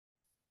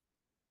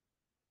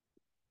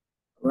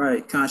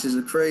Right, conscious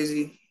or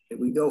crazy. Here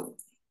we go.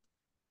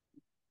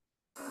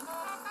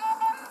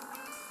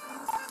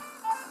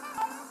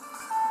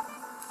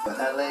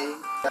 LA,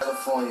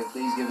 California,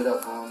 please give it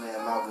up for my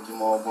man Malcolm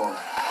Jamal Warner.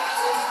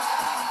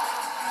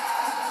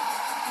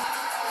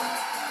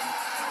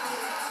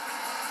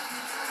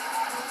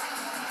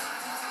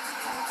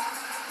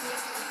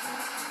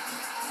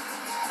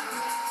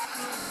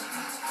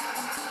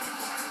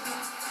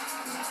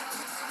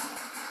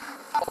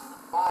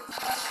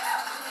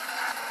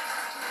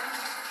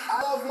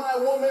 I love my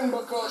woman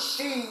because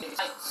she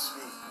excites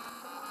me.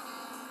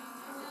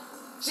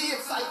 She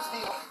excites me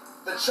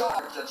like the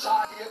charge a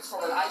child gets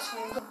from an ice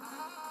cream cone.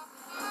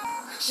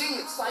 She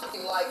excites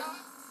me like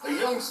a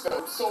youngster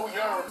who so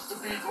yearns to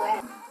be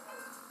grown.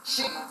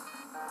 She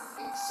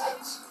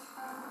excites me.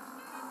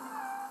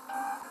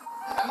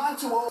 Am I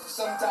too old to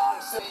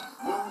sometimes say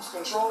lose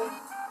control?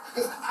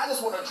 Because I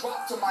just want to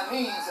drop to my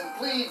knees and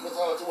plead with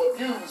her to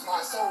abuse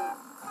my soul.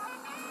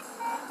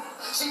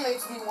 She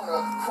makes me want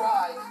to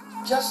cry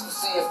just to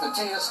see if the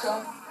tears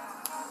come.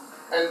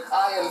 And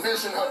I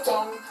envision her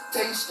tongue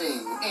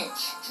tasting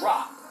each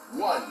drop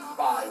one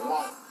by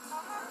one.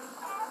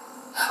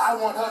 I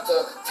want her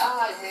to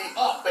tie me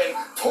up and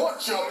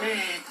torture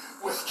me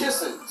with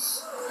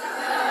kisses.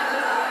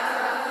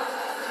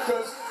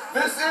 Because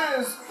this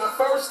is the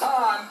first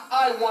time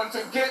I want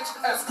to get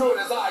as good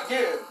as I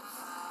give.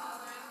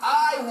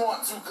 I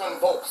want to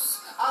convulse.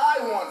 I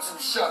want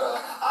to shudder.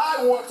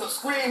 I want to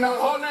scream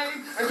out her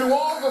name and do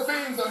all the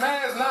things a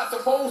man's not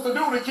supposed to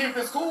do to keep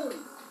his cool.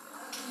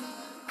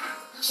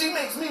 She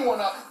makes me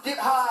want to get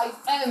high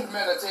and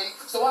meditate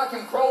so I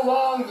can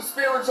prolong the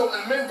spiritual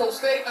and mental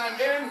state I'm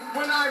in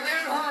when I'm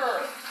in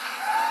her.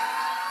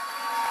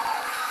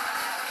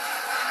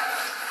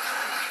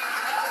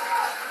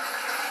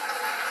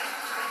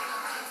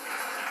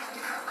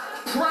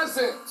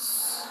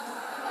 Presence.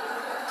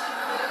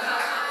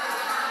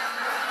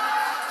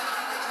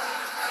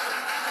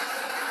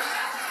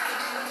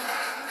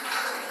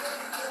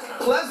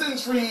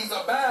 Pleasantries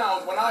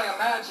abound when I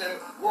imagine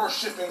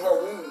worshiping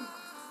her womb.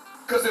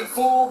 Because in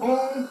full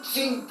bloom,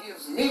 she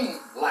gives me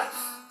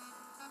life.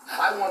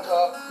 I want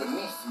her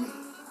beneath me.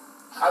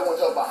 I want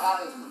her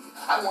behind me.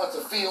 I want to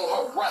feel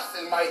her breath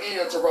in my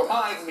ear to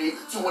remind me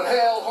to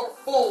inhale her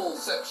full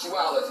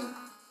sexuality.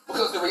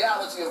 Because the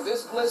reality of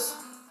this bliss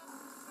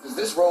is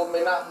this road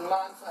may not be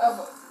mine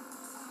forever.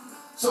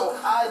 So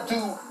I do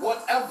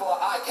whatever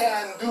I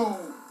can do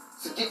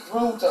to get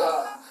through to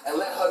her and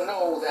let her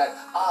know that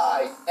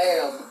I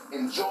am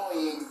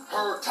enjoying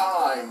her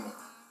time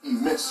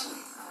immensely.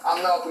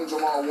 I'm Malcolm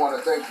Jamal Warner.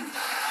 Thank you.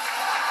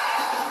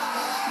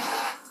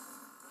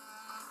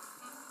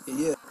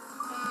 Yeah.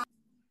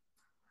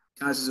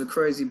 Conscious or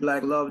crazy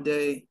Black Love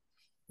Day.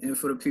 And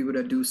for the people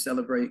that do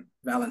celebrate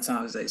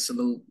Valentine's Day,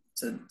 salute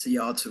to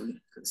y'all too.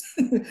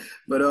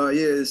 But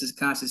yeah, this is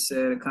conscious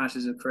said,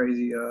 conscious or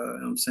crazy,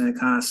 I'm saying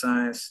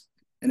conscience,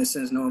 in a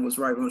sense, knowing what's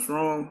right, what's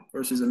wrong,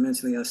 versus a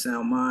mentally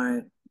unsound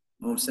mind.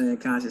 I'm saying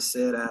conscious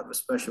said, I have a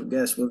special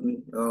guest with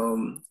me.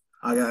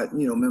 I got,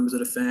 members of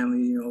the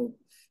family,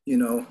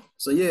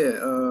 So yeah,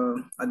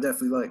 I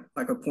definitely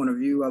like her point of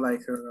view. I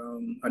like her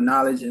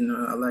knowledge, and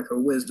I like her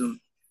wisdom.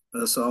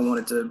 So I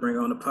wanted to bring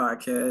her on the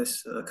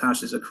podcast,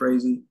 Conscious or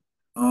Crazy.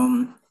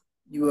 Um,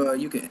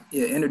 you can,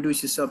 yeah,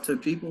 introduce yourself to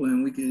people,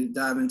 and we can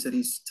dive into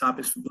these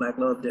topics for Black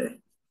Love Day.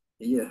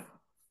 Yeah,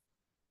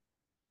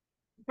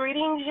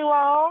 Greetings, you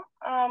all.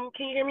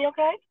 Can you hear me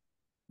okay?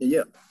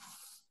 yeah.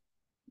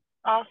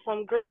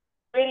 Awesome.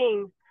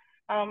 Greetings.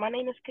 My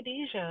name is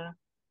Khadijah.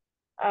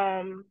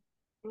 Um,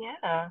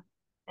 yeah,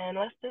 and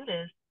let's do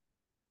this.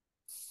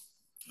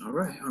 All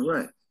right, all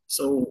right.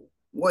 So,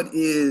 what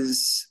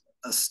is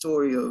a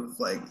story of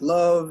like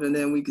love, and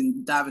then we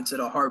can dive into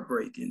the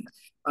heartbreak. And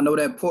I know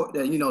that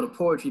the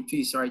poetry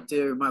piece right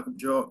there,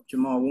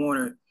 Jamal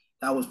Warner,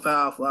 that was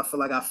powerful. I feel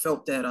like I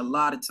felt that a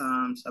lot of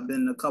times. I've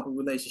been in a couple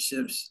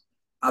relationships.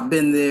 I've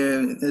been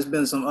there. There's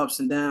been some ups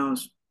and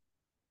downs.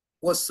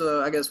 What's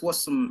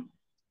some,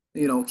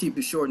 keep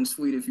it short and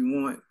sweet if you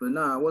want, but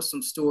nah, what's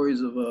some stories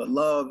of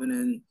love,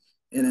 and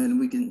then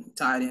we can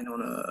tie it in on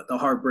the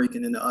heartbreak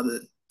and then the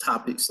other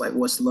topics like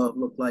what's love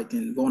look like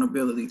and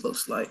vulnerability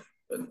looks like.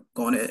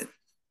 Go on ahead.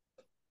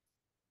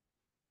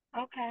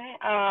 Okay.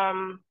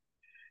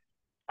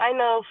 I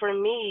know for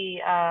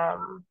me,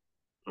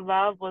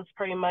 love was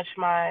pretty much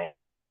my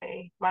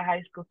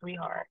high school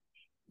sweetheart.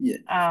 Yeah,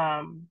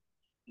 Um,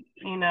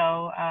 you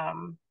know,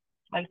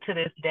 like to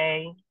this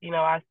day,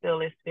 I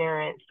still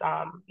experience,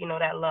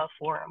 that love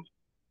for him.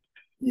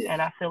 yeah,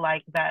 And I feel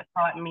like that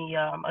taught me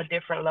a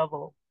different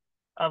level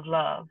of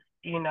love,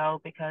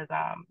 because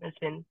it's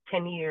been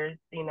 10 years,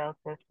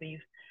 since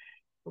we've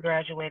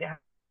graduated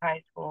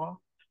high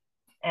school.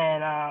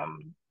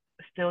 And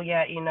still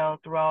yet,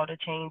 through all the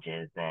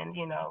changes and,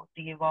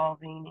 the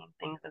evolving and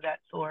things of that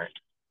sort,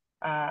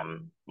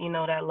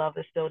 that love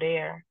is still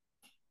there.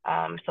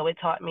 So it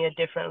taught me a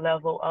different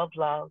level of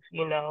love,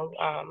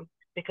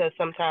 because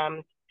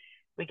sometimes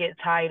we get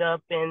tied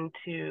up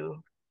into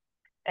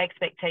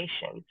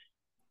expectations,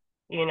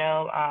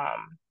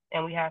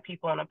 and we have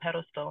people on a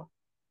pedestal.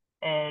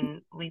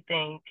 and we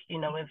think,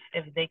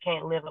 if they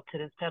can't live up to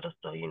this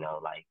pedestal,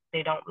 like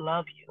they don't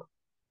love you,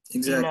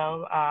 Exactly.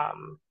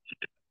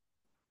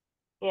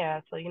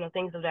 Yeah, so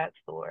things of that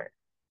sort.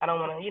 I don't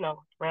want to,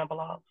 ramble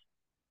off.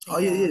 Oh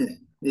yeah, Yeah. yeah,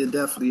 yeah,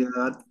 definitely.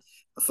 I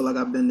feel like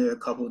I've been there a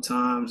couple of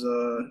times.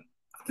 I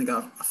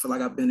feel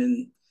like I've been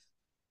in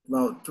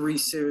about three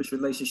serious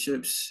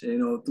relationships.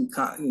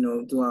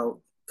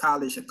 Throughout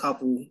college, a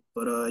couple,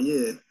 but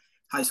yeah,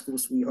 high school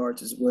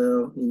sweethearts as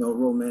well.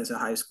 Romance in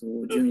high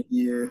school, junior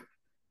year.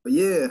 But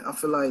yeah, I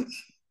feel like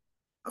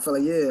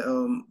yeah.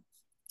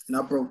 And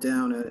I broke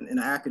down an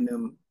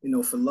acronym,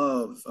 for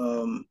love.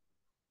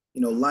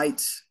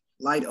 Light,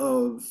 light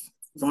of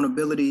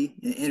vulnerability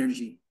and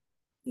energy.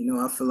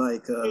 I feel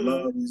like Mm-hmm.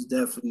 love is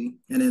definitely,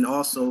 and then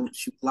also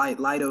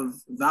light of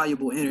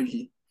valuable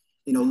energy.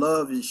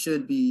 Love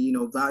should be,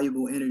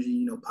 valuable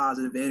energy,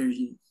 positive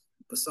energy.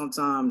 But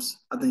sometimes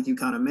I think you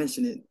kind of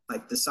mentioned it,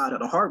 like the side of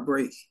the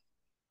heartbreak.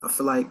 I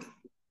feel like,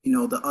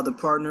 the other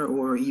partner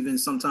or even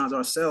sometimes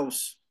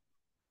ourselves,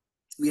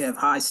 we have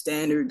high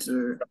standards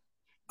or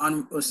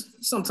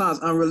sometimes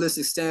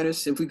unrealistic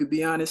standards, if we could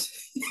be honest.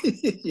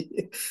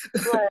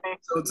 Right.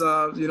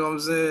 Sometimes, you know what I'm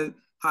saying?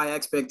 High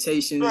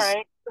expectations,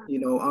 Right.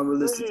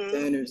 unrealistic Mm-hmm.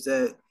 standards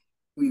that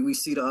we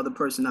see the other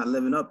person not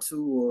living up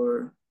to,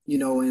 or,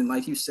 and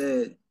like you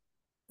said,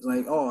 it's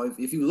like, oh,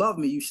 if you love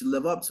me, you should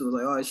live up to it.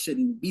 Like, oh, it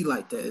shouldn't be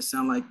like that. It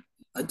sounds like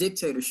a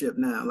dictatorship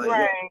now. Like, yo,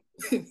 Right.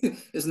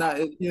 it's not,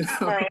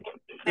 Right.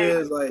 yeah,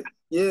 it's like,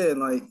 yeah, and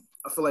like,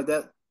 I feel like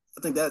that,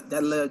 I think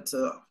that led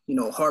to,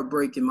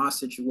 heartbreak in my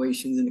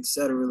situations and et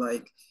cetera.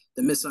 Like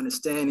the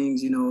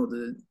misunderstandings,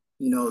 the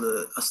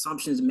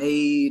assumptions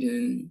made,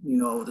 and,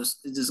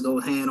 it just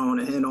goes hand on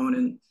and hand on.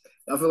 And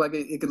I feel like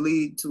it could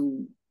lead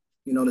to,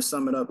 to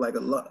sum it up, like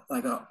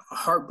a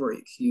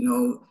heartbreak,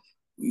 two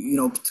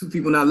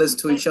people not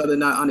listening to each other,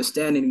 not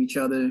understanding each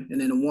other,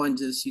 and then the one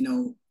just,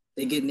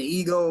 they get in the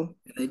ego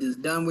and they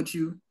just done with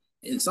you.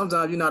 And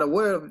sometimes you're not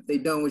aware of if they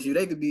done with you.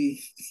 They could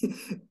be,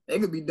 they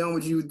could be done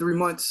with you 3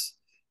 months,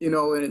 and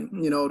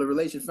the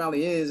relation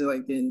finally ends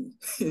like in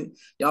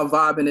y'all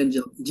vibing in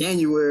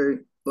January,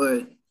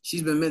 but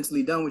she's been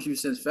mentally done with you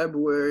since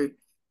February,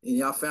 and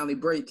y'all family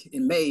break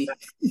in May.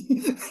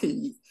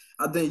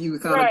 I think you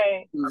kind of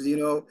Right.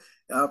 confused,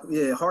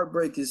 yeah,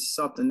 heartbreak is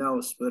something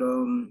else, but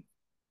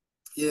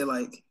yeah,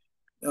 like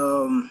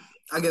um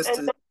I guess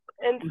And to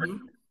and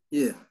mhm.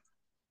 Yeah.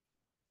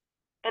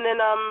 and then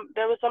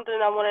there was something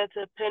I wanted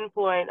to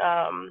pinpoint.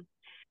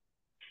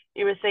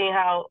 You were saying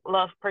how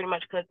love pretty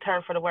much could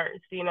turn for the worse.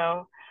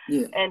 Yeah.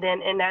 And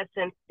then in that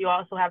sense, you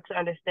also have to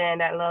understand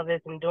that love is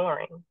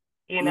enduring.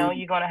 Mm.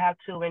 You're gonna have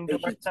to endure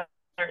Patience.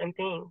 certain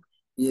things.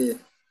 Yeah.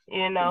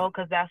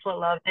 Because that's what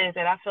love is.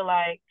 And I feel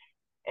like,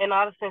 in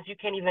all the sense, you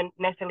can't even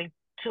necessarily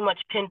too much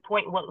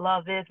pinpoint what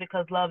love is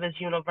because love is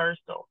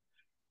universal.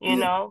 You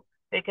Yeah. know,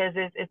 because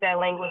it's that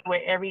language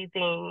where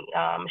everything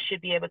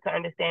should be able to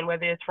understand,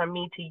 whether it's from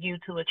me to you,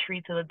 to a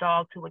tree, to a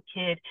dog, to a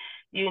kid,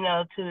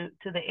 to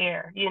the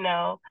air. Is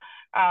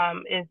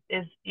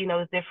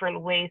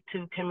different ways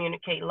to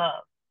communicate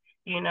love.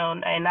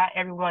 And not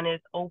everyone is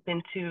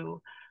open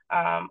to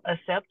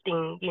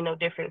accepting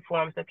different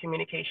forms of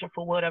communication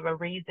for whatever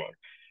reason.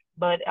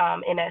 But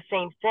in that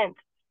same sense,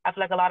 I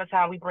feel like a lot of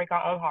time we break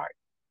our own heart,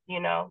 you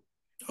know,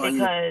 Oh yeah.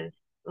 because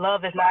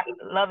love is not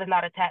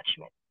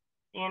attachment,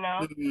 you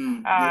know.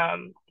 Yeah.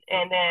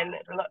 And then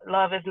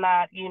love is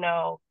not,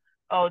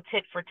 oh,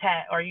 tit for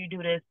tat, or you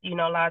do this,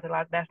 lies and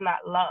lies. That's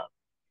not love.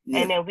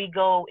 Yeah. And then we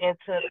go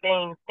into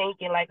things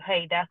thinking like,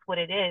 hey, that's what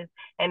it is,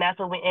 and that's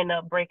when we end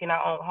up breaking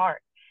our own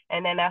heart.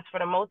 And then that's, for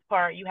the most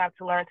part, you have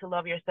to learn to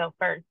love yourself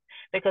first,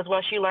 because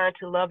once you learn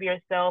to love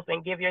yourself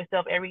and give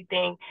yourself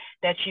everything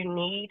that you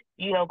need,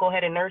 go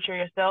ahead and nurture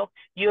yourself,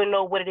 you'll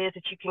know what it is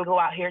that you can go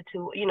out here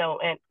to,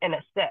 and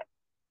accept.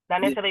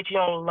 Not Yeah. necessarily that you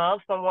don't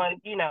love someone,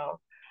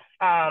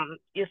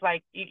 it's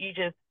like you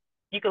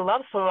can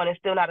love someone and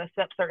still not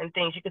accept certain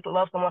things. You can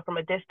love someone from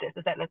a distance,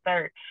 is that and the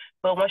third.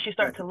 But once you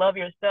start to Exactly. love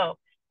yourself,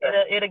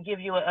 it'll give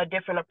you a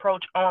different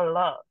approach on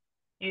love.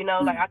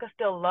 Like I Mm. can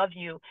still love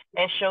you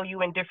and show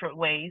you in different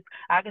ways.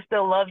 I can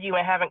still love you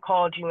and haven't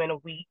called you in a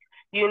week,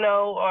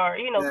 or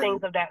things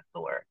Exactly. of that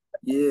sort.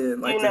 Yeah, You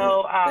like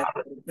know, that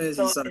um, fancy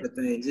so side of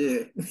things.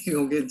 Yeah. You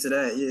gonna get into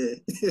that, yeah.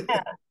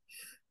 yeah,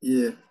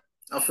 Yeah.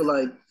 I feel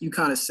like you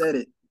kind of said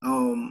it.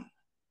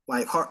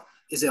 Like heart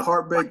is it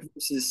heartbreak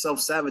versus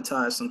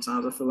self-sabotage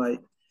sometimes. I feel like,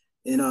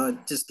 and I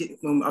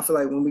feel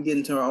like when we get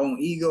into our own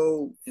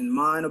ego and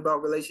mind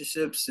about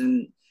relationships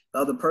and the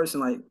other person,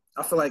 like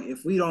I feel like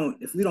if we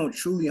don't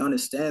truly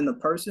understand the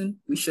person,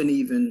 we shouldn't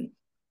even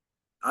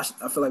I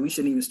feel like we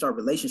shouldn't even start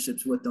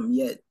relationships with them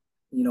yet.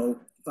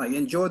 Like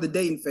enjoy the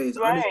dating phase,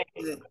 right,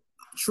 understand,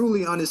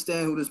 truly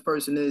understand who this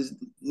person is,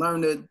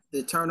 learn their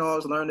turn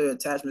offs, learn their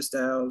attachment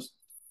styles,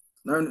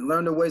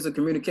 learn their ways of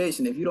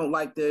communication. If you don't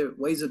like their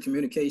ways of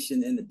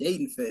communication in the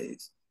dating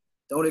phase,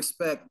 don't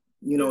expect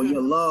your hmm,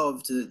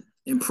 love to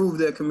improve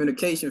their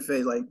communication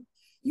phase. Like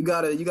you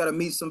gotta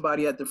meet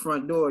somebody at the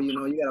front door. You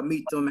gotta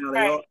meet them how they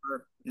are,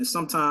 right, and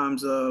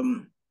sometimes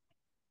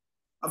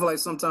I feel like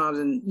sometimes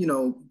in,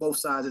 both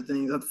sides of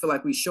things, I feel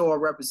like we show a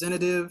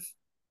representative,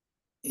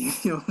 you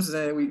know what I'm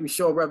saying? We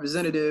show a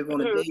representative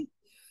on a Mhm. date,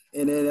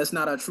 and then that's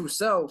not our true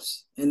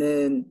selves. And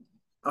then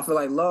I feel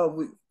like love,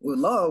 with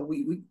love,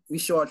 we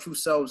show our true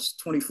selves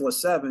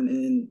 24/7,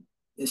 and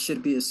it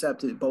should be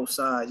accepted both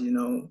sides.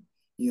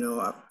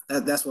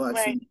 That's what I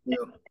Right. truly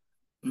feel.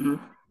 Mm-hmm.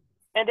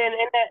 And then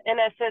in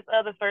that sense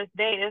of the first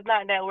date, it's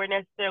not that we're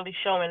necessarily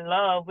showing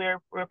love. We're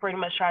pretty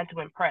much trying to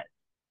impress.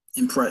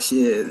 Impress,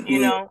 yeah, You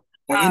yeah. know,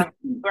 Or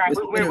interview. right? It's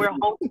an interview.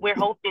 We're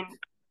hoping.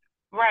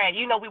 Right.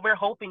 We're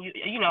hoping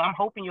I'm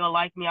hoping you'll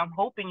like me. I'm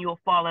hoping you'll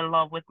fall in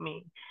love with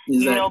me.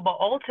 Exactly. But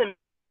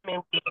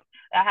ultimately,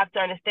 I have to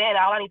understand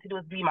all I need to do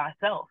is be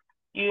myself.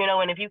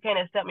 And if you can't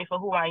accept me for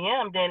who I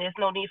am, then there's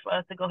no need for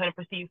us to go ahead and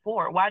proceed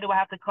forward. Why do I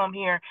have to come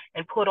here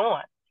and put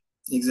on?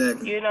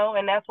 Exactly.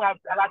 And that's why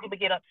a lot of people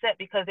get upset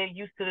because they're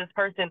used to this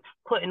person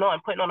putting on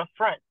a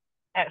front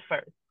at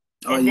first.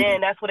 Oh And yeah,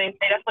 then that's what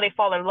they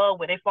fall in love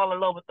with. They fall in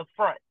love with the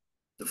front.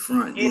 the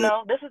front.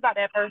 Yeah, This is not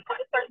that person.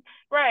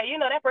 Right.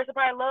 That person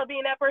probably love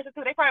being that person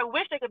too. They probably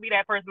wish they could be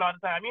that person all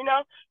the time.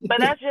 But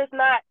that's just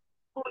not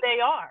who they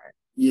are.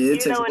 yeah.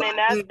 It takes a And lot then of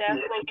that's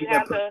energy when to you get that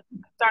have person.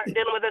 to start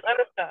dealing with this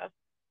other stuff.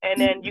 And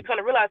Yeah, then you kind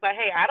of realize like,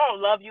 hey, I don't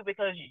love you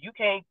because you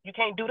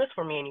can't do this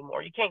for me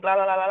anymore. You can't blah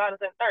blah blah blah blah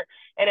this and third.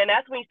 And then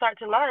that's when you start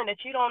to learn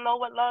that you don't know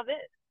what love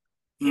is.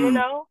 You mm,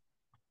 know,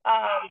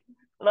 um,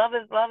 love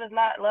is not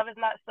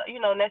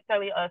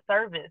necessarily a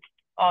service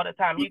all the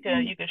time. mm,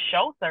 You can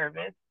show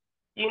service,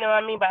 you know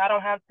what I mean, but I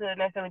don't have to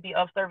necessarily be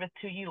of service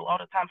to you all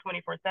the time,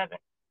 24/7.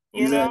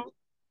 You know, exactly.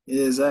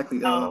 Yeah,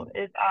 exactly. so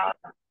it's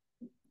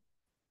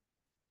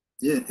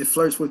Yeah, it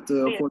flirts with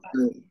of yeah. course,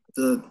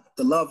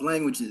 the love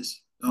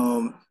languages.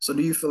 So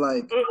do you feel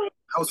like Mhm.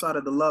 outside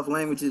of the love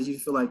languages, you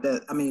feel like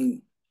that? I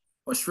mean,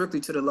 or strictly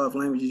to the love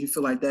languages, you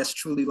feel like that's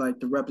truly like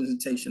the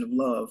representation of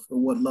love, or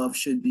what love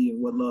should be,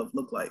 and what love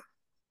look like.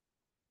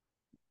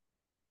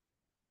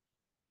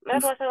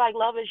 That's why I say like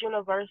love is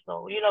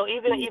universal.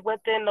 Even Yeah,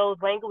 within those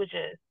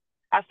languages,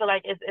 I feel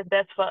like it's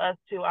best for us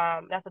to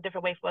that's a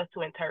different way for us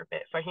to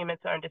interpret, for humans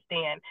to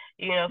understand.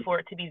 For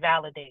it to be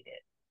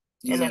validated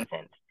in that exactly.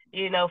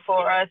 sense.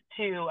 For us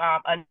to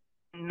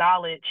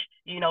acknowledge,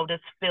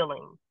 this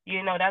feeling.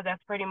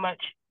 That's pretty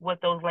much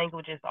what those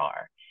languages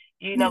are.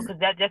 Yeah, Because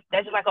that's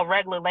just like a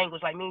regular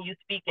language, like me and you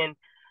speaking,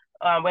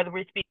 whether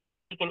we're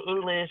speaking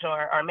English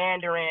or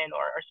Mandarin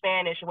or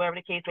Spanish or whatever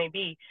the case may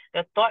be,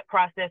 the thought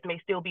process may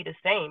still be the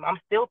same. I'm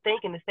still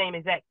thinking the same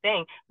exact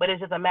thing, but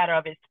it's just a matter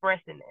of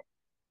expressing it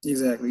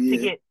exactly. to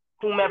Yeah, get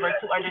whomever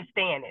to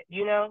understand it.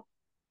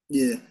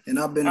 yeah. And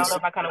I've been I in don't know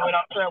if I kind of went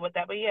off trail with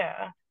that, but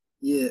yeah.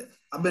 Yeah,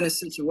 I've been in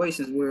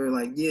situations where,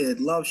 like, yeah,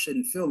 love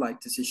shouldn't feel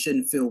like this. It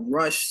shouldn't feel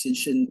rushed. It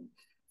shouldn't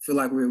feel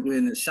like we're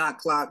in a shot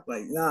clock.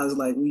 Like, nah, it's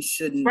like we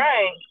shouldn't.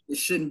 Right. It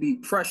shouldn't be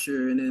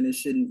pressure, and then it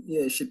shouldn't.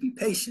 Yeah, it should be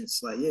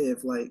patience. Like, yeah,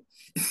 if like,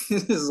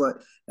 it's like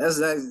I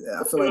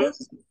feel like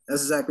Mm-hmm.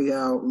 that's exactly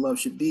how love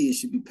should be. It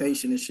should be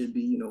patient. It should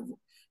be,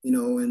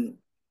 and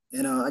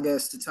I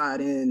guess to tie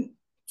it in.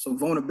 So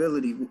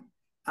vulnerability.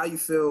 How you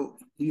feel?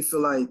 Do you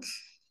feel like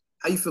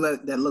how you feel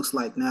that looks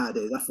like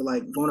nowadays? I feel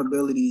like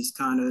vulnerability is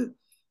kind of,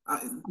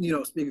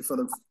 speaking for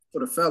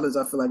the fellas,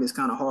 I feel like it's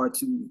kind of hard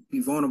to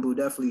be vulnerable,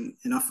 definitely.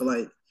 And I feel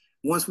like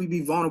once we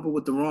be vulnerable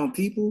with the wrong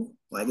people,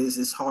 like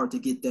it's hard to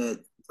get that.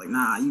 Like,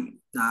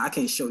 I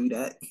can't show you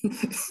that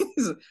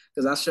because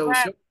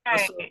Right.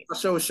 I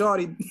showed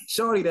Shorty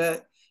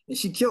that, and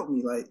she killed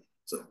me. Like,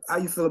 so how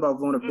you feel about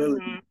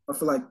vulnerability? Mm-hmm. I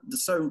feel like the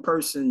certain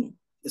person,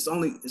 I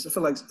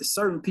feel like it's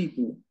certain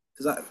people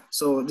because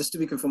so just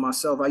speaking for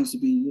myself, I used to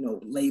be,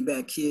 laid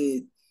back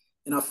kid,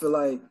 and I feel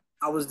like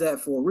I was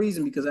that for a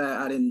reason because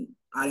I didn't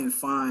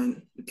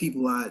find the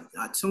people I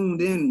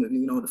tuned in with,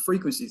 the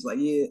frequencies. Like,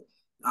 yeah,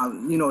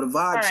 the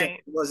vibe check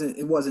Right.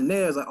 it wasn't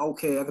there. It's like,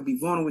 okay, I could be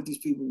vulnerable with these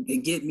people. They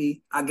get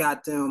me. I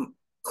got them.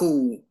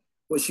 Cool.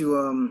 What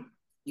you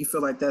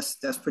feel like that's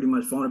pretty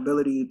much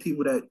vulnerability. The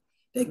people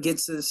that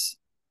gets us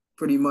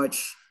pretty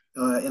much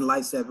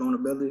enlights that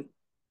vulnerability.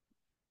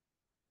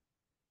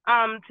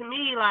 To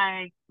me,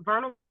 like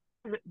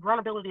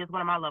vulnerability is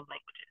one of my love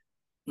languages.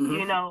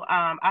 Mm-hmm.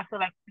 I feel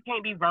like you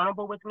can't be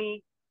vulnerable with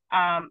me.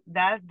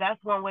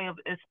 That's one way of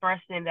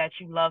expressing that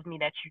you love me,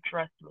 that you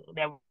trust me,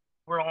 that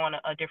we're on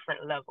a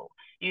different level.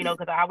 Yeah.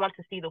 Because I want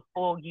to see the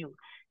full you.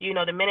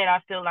 The minute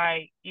I feel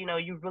like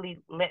you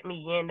really let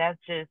me in, that's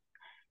just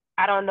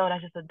I don't know,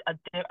 that's just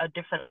a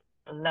different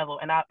level,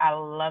 and I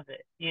love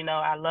it.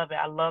 I love it.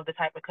 I love the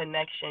type of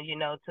connection.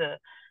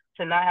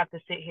 To not have to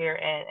sit here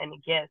and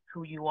guess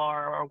who you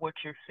are or what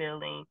you're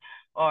feeling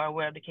or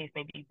whatever the case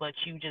may be, but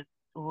you just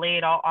lay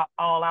it all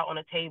out on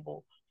the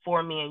table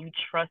for me, and you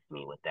trust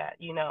me with that.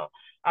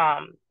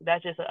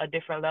 That's just a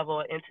different level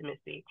of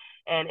intimacy,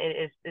 and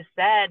it's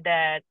sad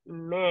that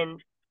men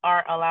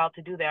aren't allowed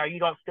to do that, or you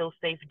don't feel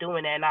safe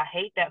doing that, and I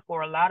hate that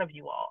for a lot of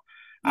you all.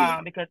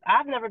 Yeah. Because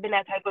I've never been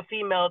that type of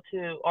female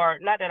to, or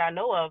not that I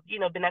know of,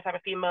 been that type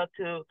of female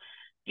to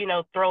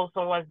throw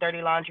someone's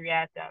dirty laundry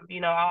at them.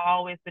 I've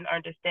always been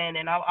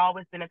understanding. I've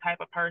always been the type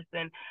of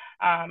person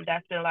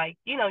that's been like,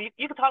 you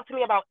can talk to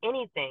me about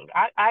anything.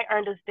 I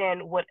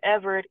understand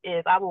whatever it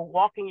is. I will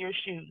walk in your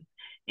shoes.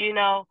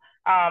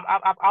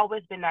 I've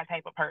always been that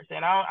type of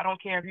person. I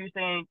don't care if you're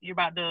saying you're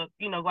about to,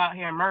 go out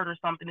here and murder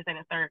something, this and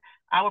the third.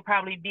 I would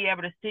probably be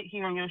able to sit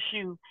here in your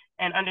shoe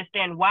and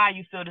understand why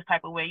you feel this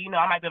type of way.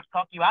 I might be able to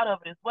talk you out of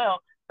it as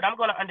well, but I'm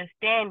going to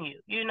understand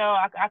you.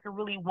 I could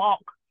really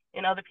walk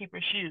in other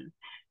people's shoes.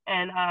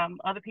 And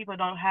other people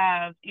don't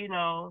have,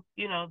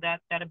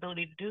 that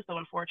ability to do so,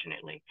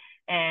 unfortunately.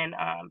 And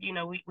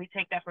we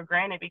take that for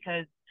granted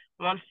because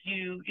once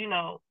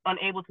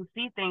unable to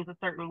see things a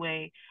certain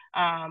way,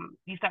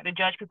 you start to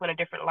judge people in a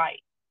different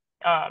light.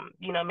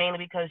 Mainly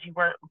because you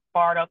weren't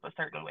brought up a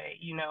certain way,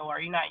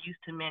 or you're not used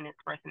to men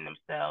expressing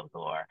themselves,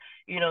 or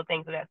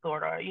things of that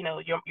sort, or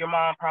your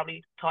mom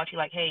probably taught you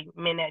like, hey,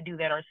 men that do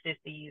that are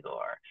sissies,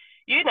 or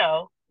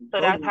so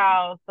that's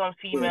how some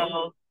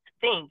females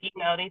think.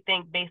 They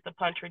think based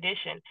upon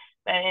tradition.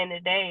 But at the end of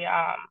the day,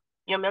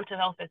 your mental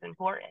health is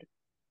important.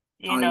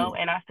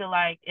 And I feel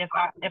like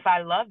if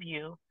I love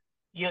you,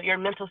 your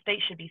mental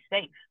state should be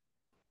safe.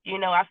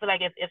 I feel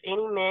like if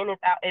any man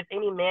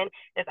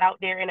is out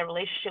there in a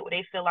relationship where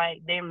they feel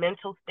like their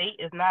mental state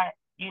is not,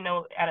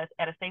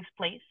 at a safe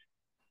place,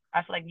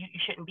 I feel like you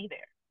shouldn't be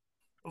there.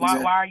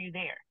 Why are you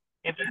there?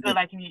 If you feel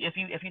like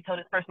if you tell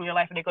this person your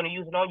life and they're going to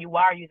use it on you,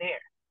 why are you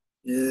there?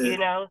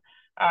 Yeah.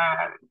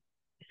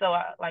 So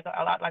like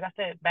I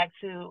said, back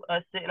to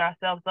us setting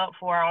ourselves up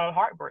for our own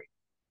heartbreak.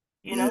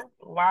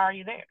 Why are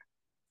you there?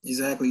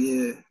 Exactly.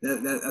 Yeah.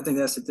 That I think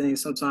that's the thing.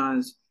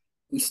 Sometimes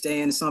we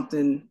stay in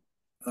something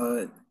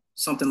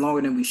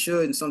longer than we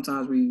should, and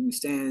sometimes we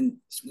stand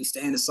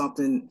in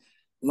something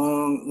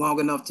long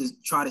enough to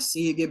try to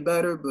see it get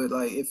better. But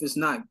like if it's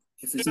not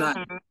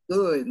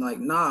good, like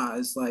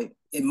it's like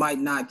it might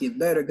not get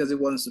better because it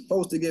wasn't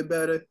supposed to get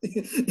better.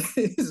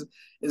 It's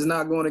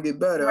not going to get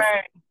better.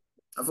 Right.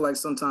 I feel like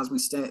sometimes we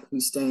stay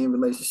in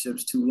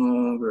relationships too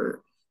long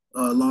or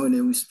longer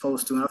than we're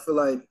supposed to, and I feel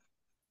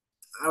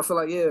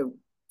like yeah.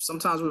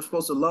 Sometimes we're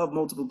supposed to love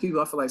multiple people.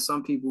 I feel like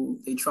some people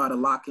they try to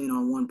lock in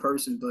on one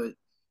person, but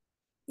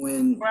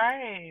when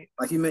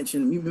like you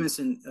mentioned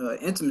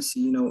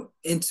intimacy,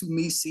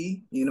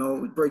 intimacy,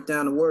 break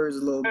down the words a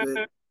little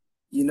bit,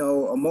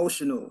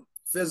 emotional,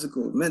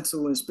 physical,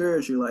 mental, and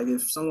spiritual. Like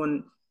if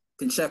someone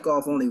can check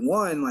off only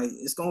one, like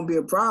it's gonna be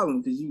a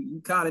problem because you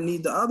kind of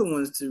need the other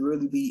ones to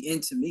really be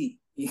into me,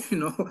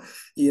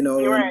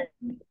 Right.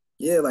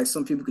 Yeah, like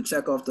some people could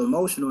check off the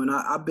emotional, and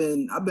I've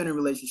been in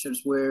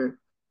relationships where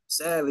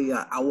sadly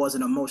I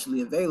wasn't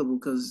emotionally available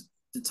because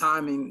I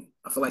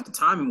feel like the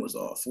timing was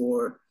off,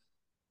 or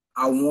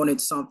I wanted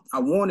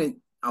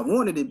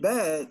it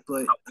bad,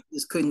 but I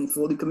just couldn't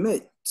fully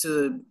commit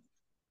to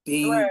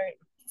being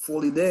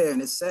fully there,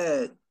 and it's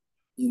sad,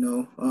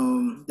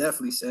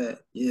 definitely sad.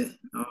 Yeah.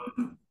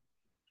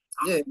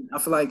 Yeah, I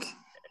feel like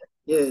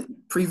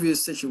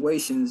previous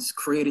situations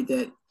created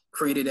that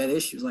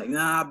issue. It's like,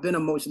 I've been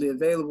emotionally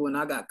available and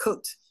I got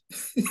cooked.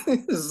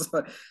 It's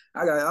like,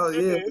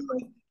 like,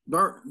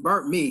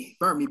 burnt me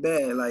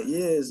bad. Like,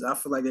 yes, I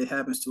feel like it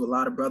happens to a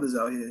lot of brothers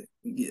out here.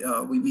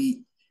 We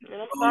meet.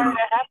 I'm sorry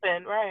that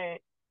happened, right?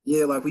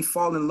 Yeah, like we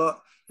fall in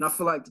love, and I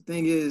feel like the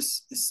thing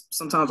is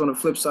sometimes on the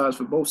flip side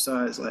for both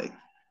sides, like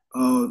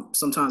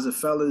sometimes the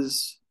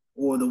fellas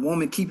or the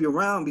woman keep you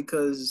around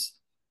because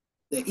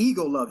their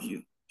ego loves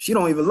you. She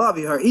don't even love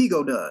you, her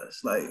ego does.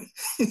 Like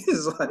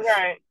it's like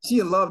she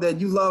in love that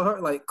you love her.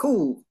 Like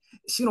cool.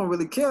 She don't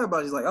really care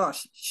about it. She's like, oh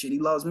shit, he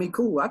loves me.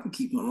 Cool. I can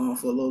keep him along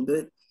for a little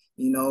bit.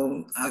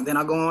 Then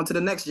I go on to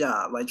the next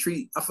job. Like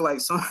I feel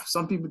like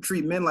some people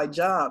treat men like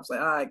jobs.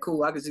 Like, all right,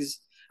 cool. I can just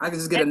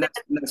get a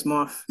next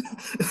month,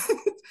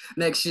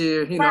 next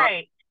year.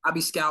 I'll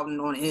be scouting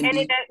on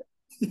Indeed.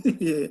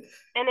 Yeah.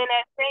 And in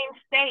that same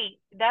state,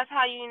 that's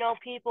how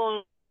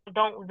people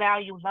don't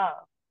value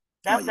love.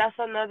 That's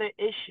another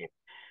issue.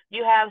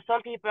 You have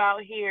some people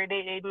out here,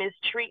 they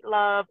mistreat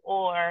love,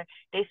 or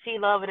they see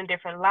love in a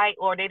different light,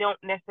 or they don't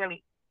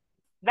necessarily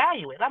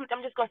value it. I'm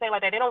just gonna say it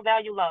like that. They don't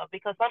value love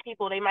because some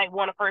people they might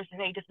want a person,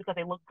 hey, just because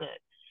they look good.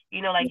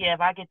 If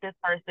I get this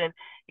person,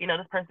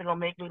 this person gonna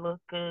make me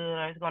look good,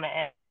 or it's gonna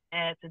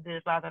add to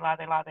this, blah, blah, blah,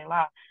 blah, blah,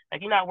 blah.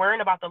 Like you're not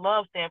worrying about the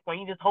love standpoint.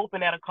 You're just hoping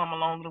that'll come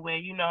along the way.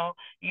 You're not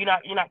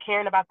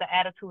caring about the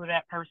attitude of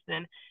that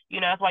person.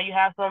 That's why you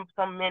have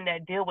some men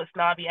that deal with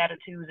snobby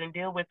attitudes and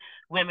deal with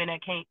women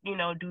that can't,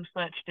 do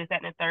such, this,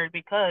 that, and the third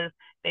because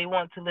they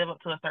want to live up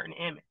to a certain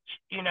image.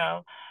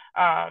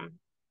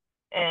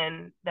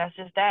 And that's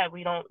just that.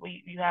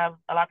 You have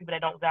a lot of people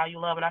that don't value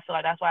love, and I feel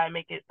like that's why I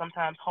make it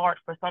sometimes hard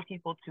for some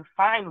people to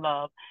find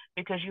love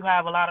because you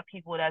have a lot of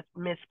people that's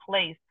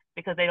misplaced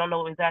because they don't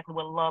know exactly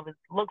what love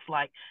looks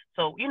like.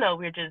 So,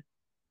 we're just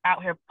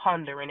out here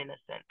pondering in a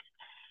sense.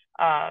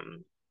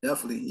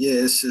 Definitely.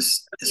 Yeah, it's a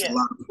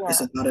lot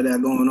it's a lot of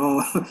that going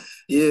on.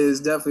 Yeah, it's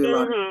definitely a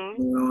lot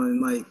going on.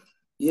 And like,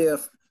 yeah,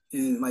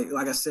 and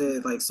like I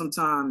said, like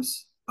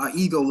sometimes our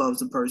ego loves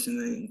the person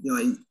and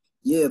like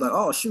yeah, like,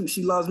 oh shoot,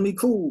 she loves me,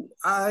 cool.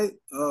 And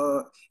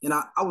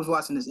I was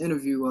watching this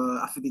interview,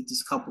 I forget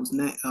this couple's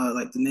name,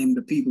 like the name of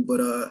the people,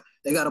 but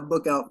they got a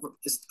book out,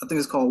 I think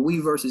it's called We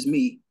versus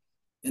Me.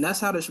 And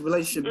that's how this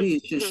relationship be.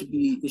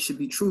 Mhm. It should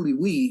be truly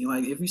we.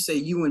 Like if you say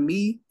you and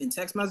me in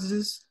text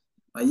messages,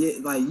 like yeah,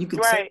 like you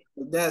could tell Right,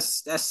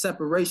 that's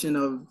separation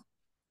of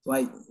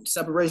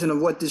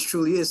what this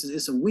truly is.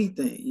 It's a we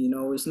thing, you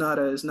know. It's not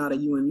a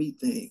you and me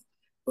thing.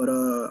 But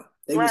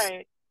they was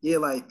right. yeah,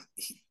 like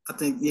I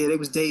think yeah, they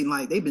was dating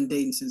like they've been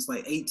dating since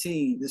like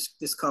 18.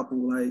 This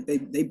couple like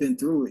they've been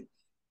through it,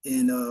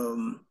 and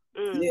Mm,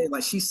 yeah,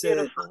 like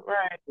beautiful.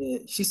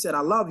 Right, she said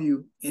I love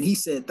you, and he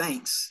said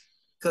thanks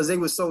because they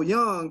were so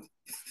young.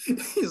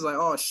 He's like,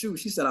 oh shoot,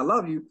 she said I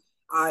love you.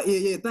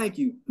 Yeah, thank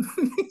you.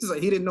 He's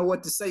like he didn't know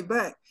what to say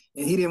back,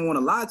 and he didn't want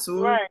to lie to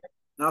her. right,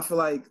 And I feel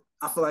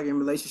like in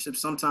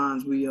relationships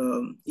sometimes we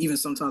even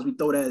sometimes we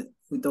throw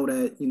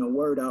that you know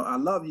word out I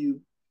love you,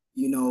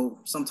 you know,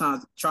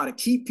 sometimes try to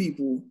keep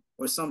people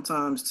or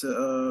sometimes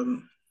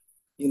to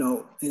you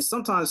know, and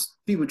sometimes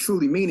people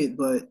truly mean it,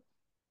 but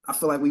I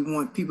feel like we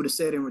want people to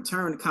say it in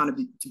return, kind of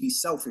to be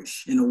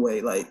selfish in a way.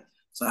 Like,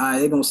 so all right,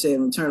 they're gonna say it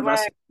in return. If I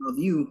say right. I love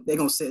you, they're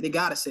gonna say they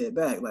gotta say it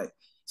back. Like,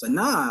 so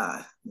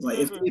nah, like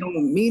if they Hmm.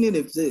 don't mean it,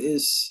 if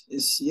it's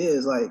yeah,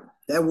 it's like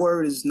that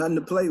word is nothing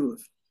to play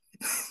with.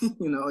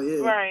 You know,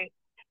 yeah, Right.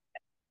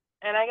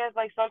 And I guess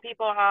like some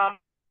people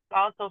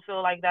also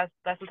feel like that's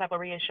some type of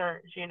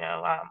reassurance,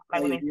 like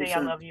oh when yeah, they you're say I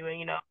sure. love you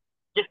and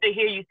just to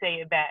hear you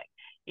say it back,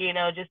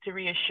 just to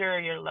reassure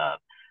your love.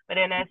 But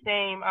in that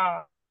same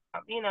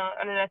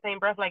under that same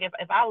breath, like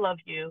if I love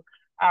you,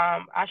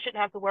 I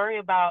shouldn't have to worry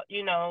about,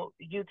 you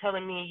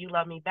telling me you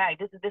love me back.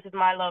 This is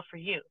my love for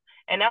you.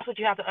 And that's what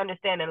you have to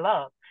understand and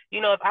love.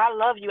 If I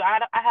love you, I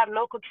have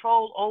no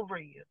control over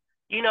you.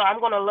 I'm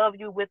going to love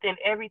you within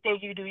everything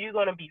you do. You're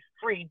going to be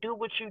free. Do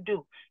what you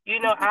do.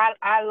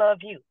 I love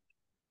you,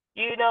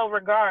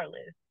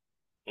 regardless,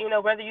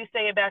 whether you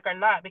say it back or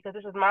not, because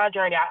this is my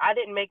journey. I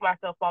didn't make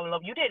myself fall in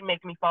love. You didn't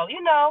make me fall. Yeah,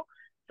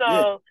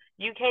 So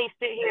you can't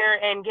sit here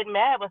and get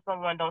mad when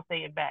someone don't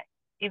say it back.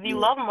 Either you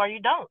yeah, love them or you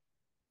don't,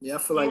 yeah. I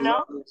feel like you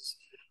know?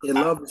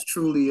 love is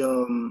truly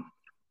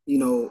you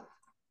know,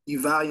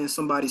 you value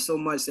somebody so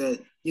much that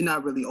you're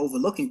not really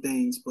overlooking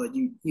things, but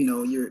you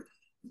know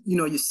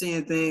you're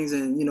seeing things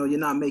and you know you're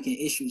not making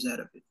issues out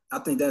of it. I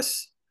think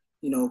that's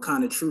you know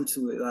kind of true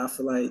to it. I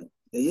feel like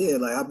yeah,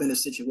 like I've been in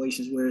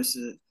situations where it's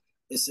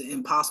an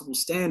impossible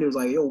standard.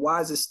 Like yo,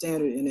 why is it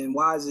standard, and then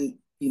why is it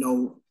you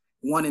know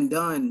one and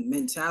done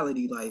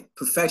mentality, like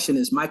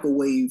perfectionist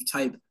microwave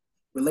type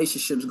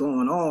relationships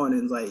going on,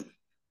 and like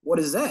what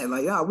is that?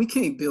 Like, we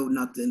can't build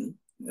nothing.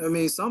 I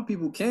mean, some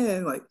people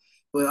can, like,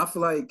 but I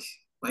feel like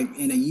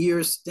in a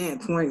year's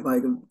standpoint,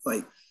 like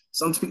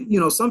you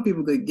know, some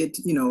people could get,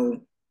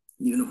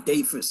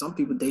 date for some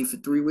people date for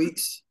 3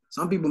 weeks.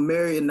 Some people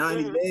marry in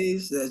 90 Mhm.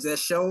 days. That's that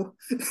show,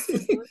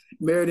 Mhm.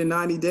 married in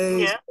 90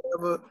 days, Yeah.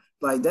 whatever.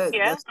 Like that,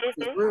 Yeah. that's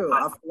Mhm. real.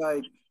 I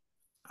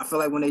feel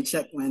like when they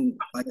check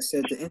like I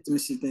said, the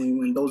intimacy thing,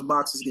 when those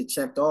boxes get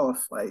checked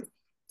off, like,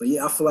 but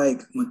yeah, I feel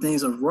like when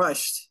things are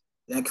rushed,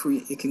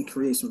 it can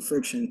create some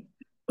friction.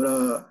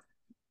 But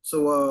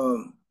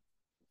so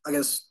I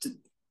guess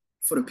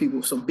for the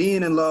people, so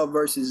being in love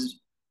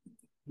versus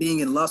being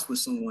in lust with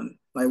someone,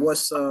 like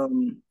what's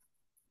some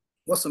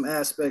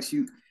aspects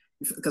you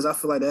because I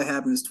feel like that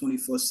happens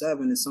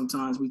 24/7, and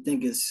sometimes we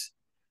think it's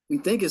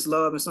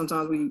love, and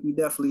sometimes we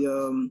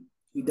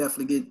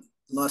definitely get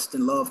lust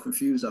and love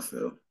confused. I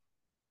feel.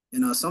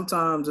 And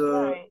sometimes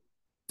Right.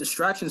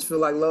 distractions feel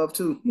like love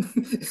too.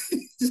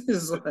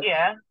 It's like,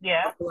 Yeah. I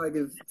Yeah. feel like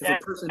if a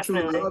person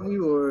truly Definitely. love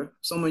you or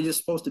someone you're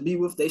supposed to be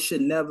with, they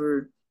should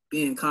never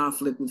be in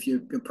conflict with your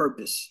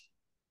purpose.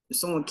 If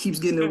someone keeps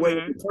getting in the way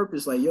of Mhm. your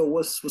purpose, like yo,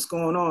 what's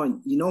going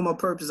on? You know my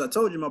purpose. I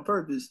told you my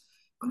purpose.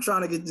 I'm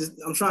trying to get this.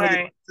 I'm trying to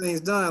get Right.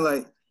 things done.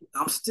 Like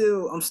I'm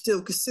still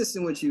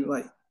consistent with you.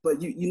 Like,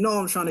 but you know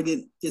I'm trying to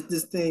get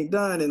this thing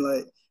done. And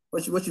like,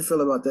 what you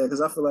feel about that?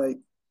 Because I feel like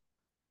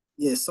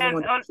yeah, And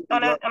someone on truly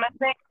on a love. on a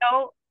same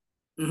note,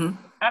 Mm-hmm.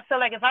 I feel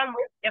like if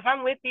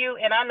I'm with you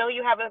and I know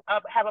you have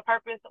a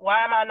purpose,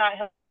 why am I not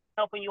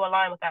helping you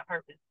align with that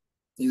purpose?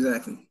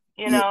 Exactly.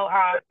 Yeah.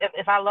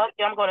 If I love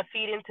you, I'm going to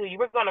feed into you.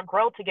 We're going to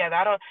grow together.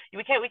 I don't.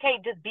 We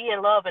can't just be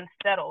in love and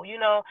settle.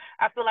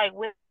 I feel like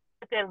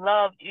within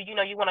love, you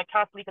want to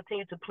constantly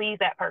continue to please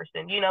that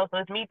person. So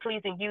it's me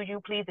pleasing you, you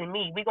pleasing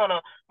me. We're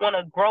gonna want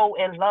to grow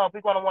in love.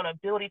 We're gonna want to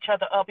build each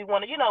other up. We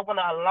want to, want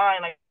to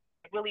align, like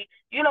really,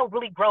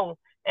 really grow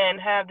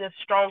and have this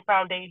strong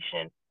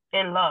foundation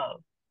in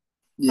love.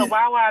 So Yeah.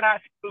 why would I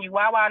not see you?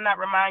 Why would I not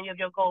remind you of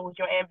your goals,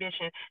 your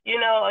ambition?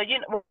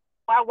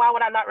 Why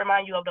would I not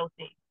remind you of those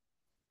things?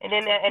 And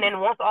then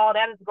once all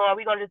that is gone,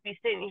 we're gonna just be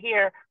sitting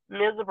here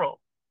miserable,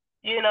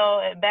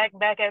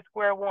 back at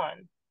square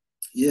one.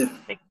 Yeah.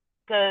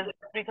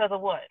 Because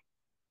of what?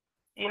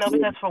 Yeah.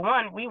 Because for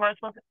one, we weren't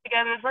supposed to be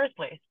together in the first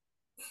place.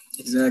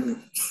 Exactly.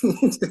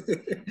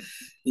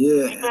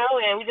 Yeah.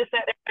 And we just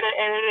sat there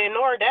and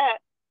ignored that.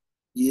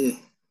 Yeah.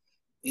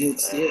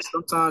 It's yeah,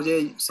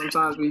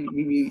 sometimes we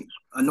be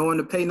annoying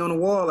the paint on the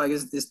wall, like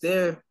it's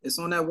there, it's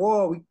on that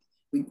wall.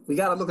 We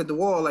gotta look at the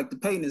wall, like the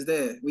paint is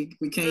there. We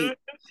can't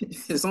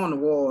it's on the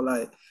wall.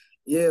 Like,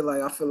 yeah,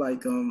 like I feel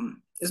like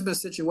it's been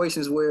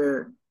situations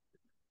where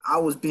I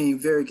was being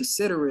very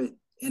considerate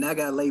and I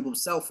got labeled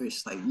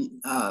selfish. Like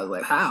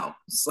how?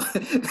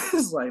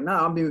 It's like,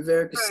 nah, I'm being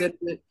very Right.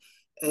 considerate.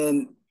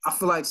 And I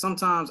feel like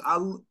sometimes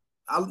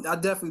I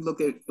definitely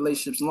look at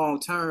relationships long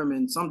term,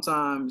 and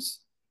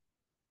sometimes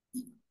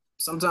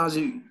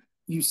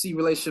you see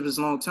relationships as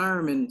long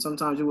term, and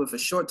sometimes you're with a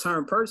short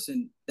term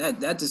person.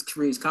 That just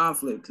creates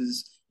conflict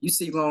because you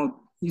see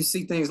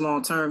things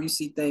long term, you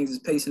see things as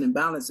pacing and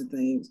balancing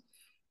things,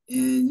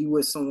 and you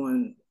with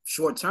someone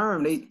short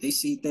term, they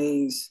see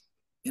things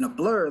in a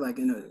blur, like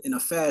in a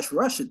fast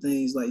rush of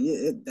things. Like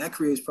yeah, that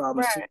creates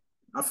problems too. Right.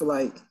 I feel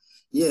like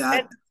yeah,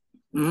 And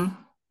mhm.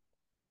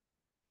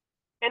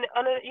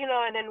 you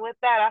know, and then with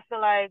that, I feel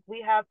like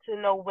we have to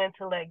know when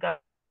to let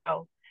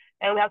go,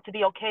 and we have to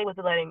be okay with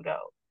letting go.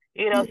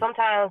 You know, Yeah,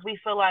 sometimes we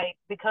feel like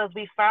because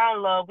we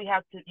found love, we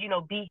have to, you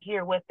know, be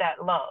here with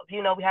that love.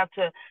 You know, we have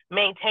to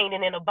maintain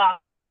it in a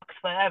box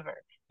forever.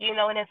 You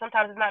know, and then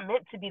sometimes it's not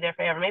meant to be there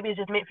forever. Maybe it's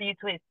just meant for you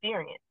to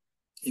experience.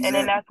 And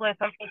then exactly. that's where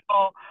some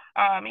people,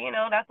 you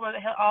know, that's where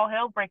all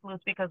hell breaks loose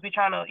because we're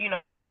trying to, you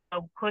know,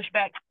 push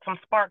back some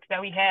sparks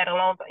that we had a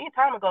long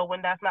time ago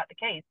when that's not the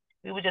case.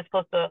 We were just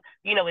supposed to,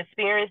 you know,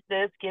 experience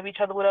this, give each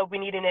other whatever we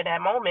needed in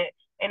that moment,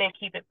 and then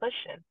keep it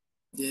pushing.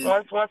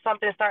 Yeah. Once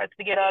something starts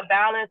to get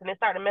unbalanced and it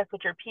starts to mess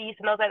with your peace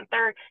and all that and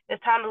third,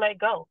 it's time to let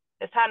go.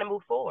 It's time to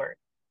move forward.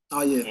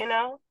 Oh yeah. You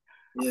know.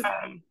 Yeah.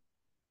 Um.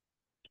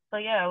 So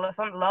yeah,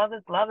 some love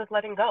is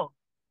letting go.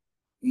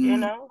 You Mm,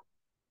 know.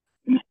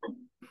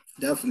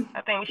 definitely.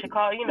 I think we should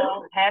call, you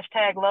know,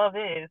 hashtag love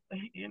is.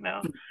 You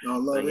know. I So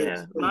love it.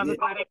 yeah, love Yeah, is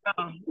letting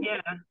go.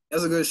 Yeah.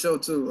 that's a good show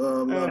too.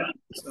 Love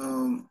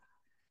Mm. it.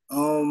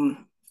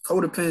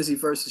 Codependency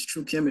versus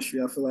true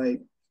chemistry. I feel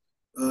like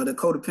the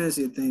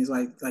codependency of things,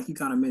 like you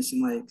kind of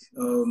mentioned, like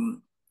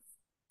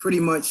pretty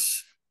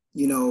much,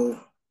 you know,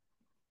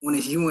 when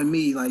it's you and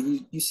me, like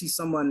you see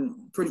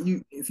someone pretty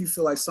you if you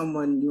feel like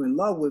someone you're in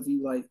love with,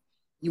 you like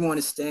you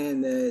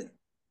understand that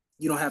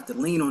you don't have to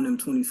lean on them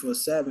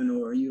 24/7,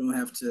 or you don't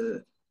have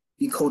to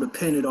be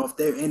codependent off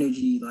their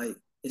energy, like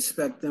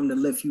expect them to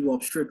lift you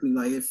up strictly.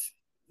 Like if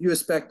you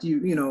expect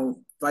you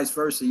know, vice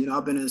versa. You know,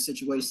 I've been in a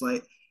situation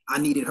like I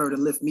needed her to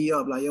lift me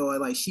up, like yo,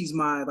 like she's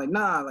mine. Like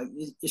nah, like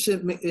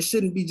it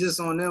shouldn't be just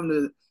on them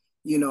to,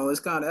 you know, that's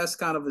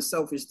kind of a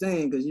selfish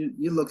thing because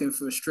you're looking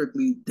for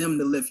strictly them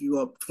to lift you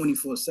up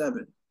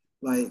 24/7.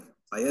 Like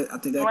I think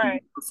that can be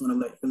Right. good for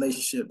a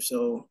relationship.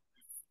 So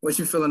what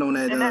you feeling on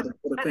that And that the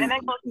and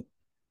codependency?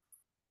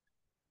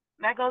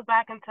 that goes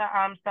back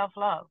into self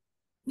love.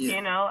 Yeah.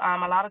 You know,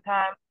 a lot of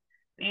times,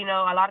 you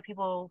know, a lot of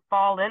people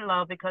fall in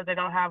love because they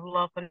don't have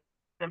love for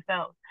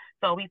themselves.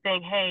 So we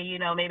think, hey, you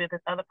know, maybe if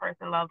this other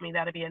person loves me,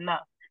 that'll be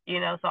enough. You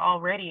know, so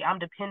already I'm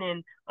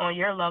depending on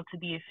your love to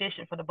be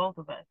efficient for the both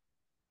of us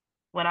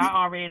when I Yeah.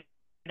 already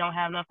don't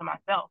have enough for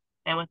myself.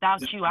 And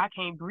without you, I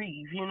can't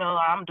breathe. You know,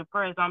 I'm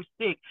depressed, I'm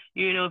sick.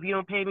 You know, if you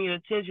don't pay me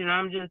attention,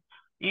 I'm just,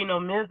 you know,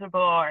 miserable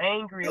or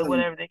angry or Telling you.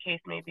 whatever the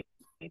case may be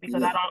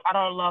because Yeah. I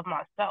don't love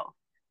myself,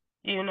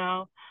 you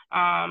know.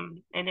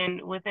 And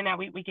then within that,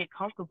 we get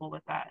comfortable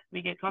with that.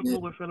 We get Yeah.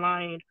 comfortable with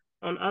relying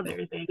on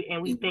others,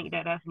 and we Yeah. think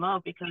that that's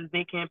love because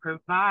they can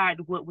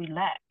provide what we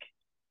lack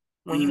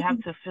when you have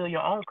Mhm. to fill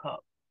your own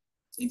cup,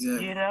 you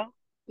Exactly. know.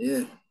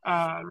 Yeah.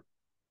 Um,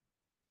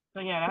 so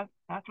yeah,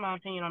 that's my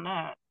opinion on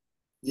that.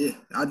 Yeah.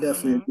 I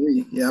definitely Hmm.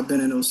 agree. Yeah. I've been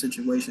in those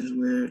situations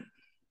where,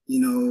 you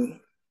know,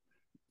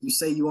 you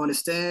say you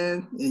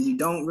understand and you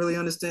don't really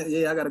understand.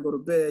 Yeah, I gotta go to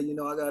bed.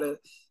 I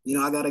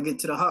gotta get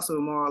to the hustle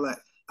tomorrow. Like,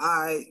 all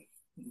right,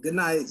 good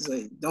night. It's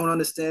like, don't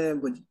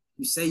understand, but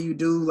you say you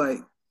do. Like,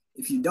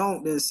 if you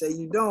don't, then say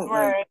you don't.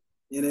 Like, Right.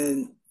 and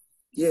then,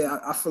 yeah,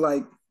 I feel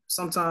like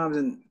sometimes,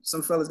 and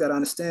some fellas gotta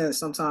understand.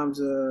 Sometimes,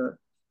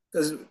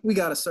 because we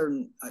got a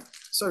certain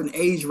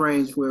age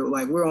range where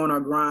like we're on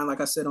our grind,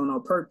 like I said, on our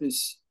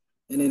purpose.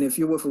 And then if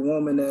you're with a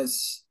woman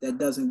that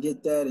doesn't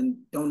get that and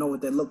don't know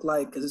what that look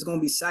like, because it's gonna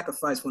be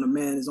sacrifice when a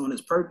man is on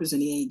his purpose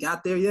and he ain't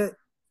got there yet.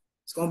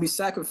 It's gonna be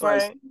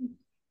sacrifice, Right.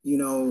 you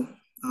know.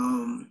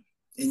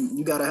 And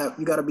you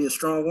gotta be a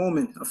strong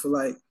woman. I feel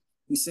like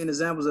we've seen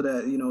examples of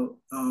that.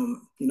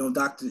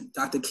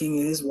 Dr. King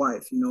and his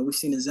wife. You know, we've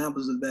seen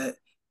examples of that,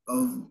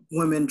 of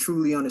women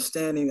truly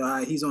understanding. All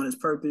right, he's on his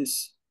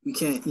purpose. We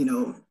can't,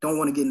 don't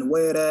want to get in the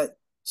way of that.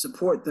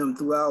 Support them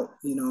throughout,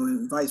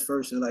 and vice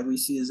versa. Like we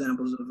see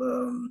examples of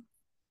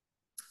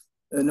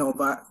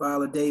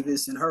Viola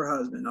Davis and her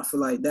husband. I feel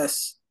like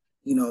that's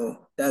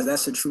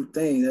a true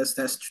thing.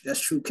 That's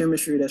true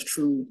chemistry. That's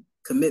true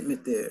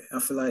commitment there. I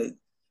feel like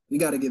we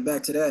got to get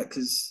back to that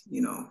because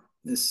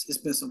it's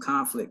been some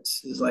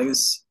conflicts. It's like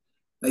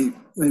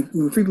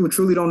when people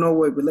truly don't know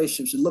what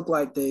relationships should look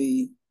like,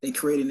 they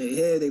create in their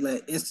head. They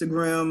let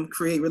Instagram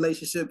create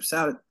relationships.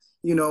 They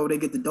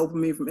get the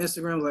dopamine from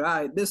Instagram. Like,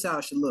 all right, this is how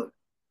it should look.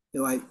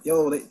 They're like,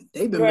 yo,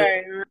 they've been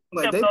married, Right.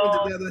 like Your they've been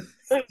goals.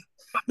 together.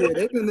 Yeah,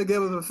 they've been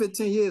together for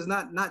 15 years,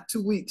 not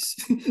 2 weeks.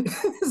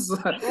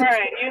 Like,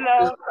 Right,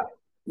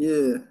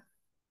 yeah,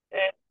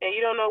 and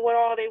you don't know what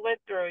all they went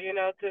through,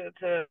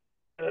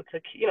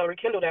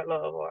 rekindle that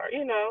love, or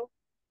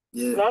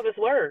yeah, love is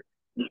work.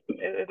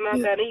 It's not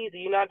yeah, that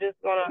easy. You're not just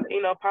gonna,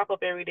 pop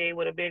up every day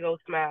with a big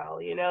old smile,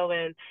 and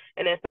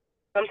then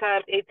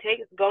sometimes it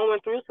takes going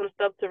through some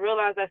stuff to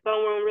realize that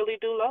someone really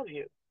do love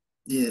you.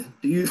 yeah.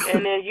 Do you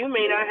And then you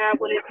may not have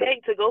what it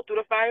takes to go through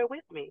the fire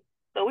with me.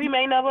 So we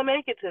may never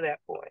make it to that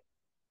point,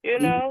 you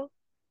do you, know?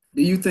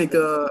 do you think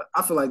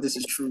I feel like this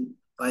is true.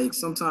 Like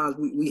sometimes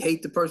we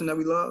hate the person that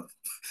we love.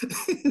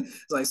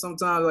 It's like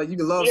sometimes like you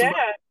can love somebody,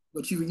 Yeah.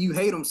 but you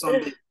hate them some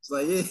days. It's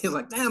like yeah, it's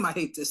like damn, I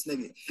hate this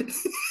nigga.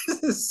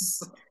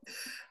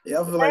 Yeah,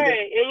 I feel like that.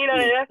 Right. And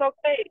Yeah, and that's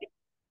okay.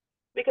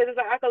 Because it's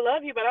like I can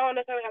love you, but I don't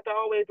necessarily have to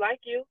always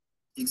like you.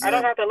 I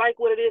don't exactly. have to like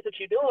what it is that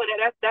you're doing,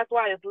 and that's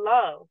why it's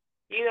love.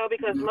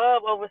 Because Mhm.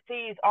 love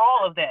oversees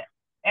all of that.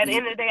 At the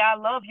end of Exactly. the day, I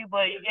love you,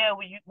 but yeah,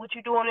 what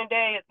you doing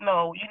today?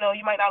 No,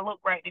 you might not look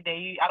right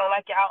today. I don't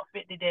like your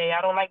outfit today.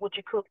 I don't like what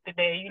you cooked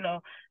today.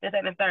 This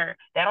and the third.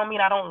 That don't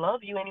mean I don't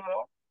love you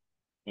anymore.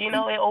 It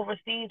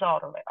oversees all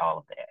of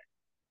that.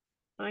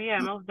 So yeah,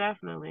 most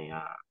definitely.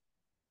 Yeah.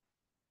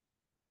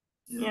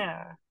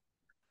 Yeah.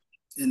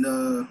 And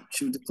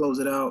shoot to close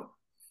it out.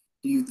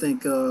 Do you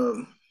think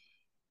well,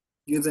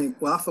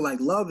 I feel like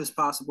love is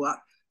possible. I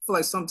feel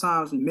like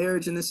sometimes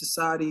marriage in this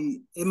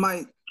society, it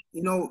might,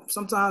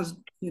 sometimes,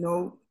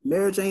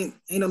 marriage ain't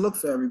a look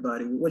for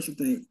everybody. What you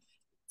think?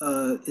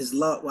 Is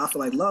love well, I feel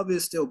like love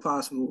is still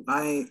possible.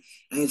 I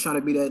ain't trying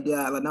to be that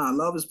guy. Like, nah,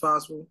 love is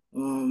possible.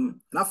 And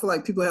I feel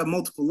like people have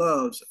multiple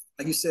loves.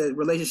 Like you said,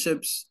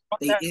 relationships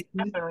they That's end.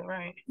 definitely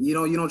right. You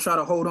don't try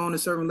to hold on to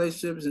certain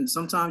relationships, and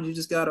sometimes you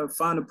just gotta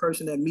find a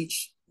person that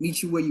meets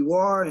you where you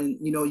are, and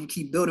you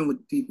keep building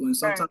with people. And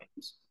sometimes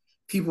Right.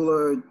 people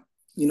are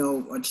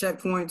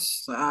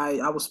checkpoints. Like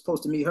I was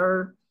supposed to meet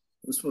her.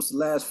 It was supposed to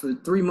last for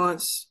 3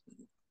 months.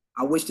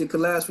 I wished it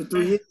could last for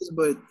 3 years,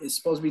 but it's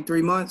supposed to be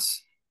 3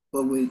 months.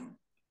 But with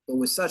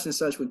such and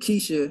such with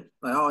Keisha,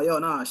 like, oh yo,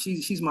 nah,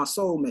 she's my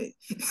soulmate.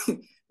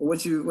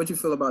 What you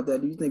feel about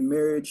that? Do you think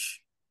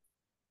marriage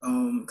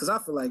because I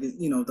feel like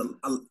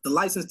the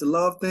license to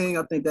love thing.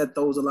 I think that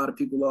throws a lot of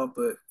people off.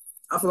 But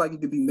I feel like you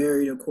could be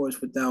married, of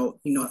course, without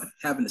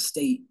having a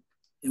state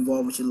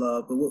involved with your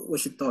love. But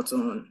what's your thoughts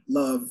on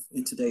love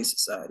in today's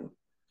society?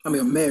 I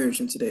mean, a marriage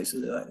in today's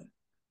society.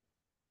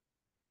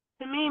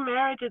 To me,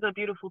 marriage is a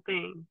beautiful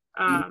thing.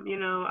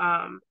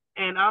 Mhm.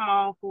 And I'm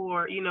all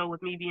for,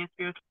 with me being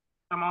spiritual,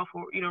 I'm all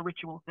for,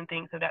 rituals and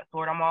things of that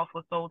sort. I'm all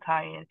for soul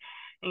tying,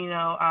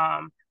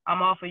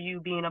 I'm all for you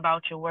being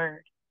about your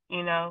word,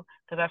 because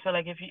I feel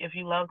like if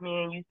you love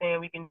me and you saying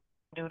we can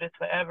do this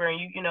forever,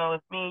 and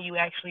if me and you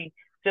actually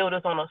feel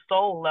this on a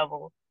soul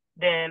level,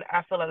 then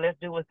I feel like let's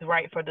do what's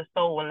right for the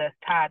soul and let's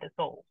tie the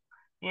soul,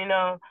 you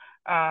know.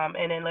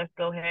 And then let's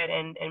go ahead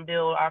and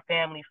build our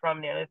family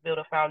from there. Let's build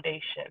a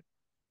foundation.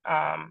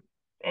 um,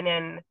 and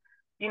then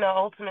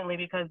ultimately,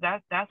 because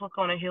that's what's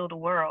going to heal the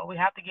world. We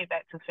have to get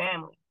back to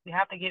family. We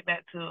have to get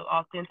back to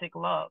authentic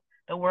love.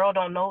 The world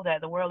don't know that.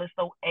 The world is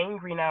so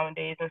angry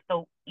nowadays and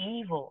so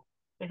evil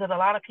because a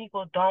lot of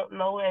people don't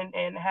know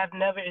and have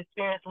never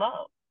experienced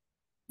love,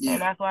 Yeah,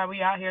 and that's why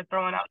we out here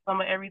throwing out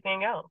some of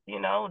everything else.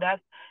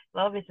 That's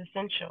love is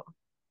essential,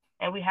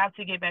 and we have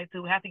to get back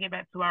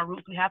to our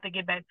roots. We have to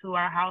get back to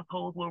our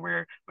households where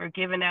we're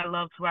giving that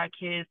love to our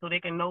kids so they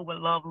can know what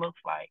love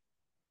looks like.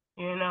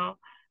 you know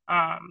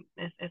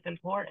it's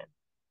important.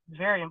 It's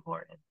very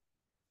important.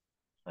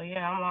 So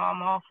yeah,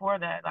 I'm all for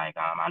that. Like,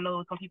 I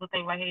know some people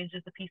think like, hey, it's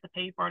just a piece of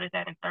paper or this,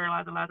 that, and third,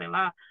 blah, blah,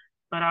 blah.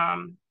 But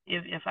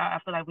if I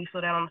feel like we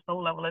feel that on the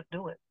soul level, let's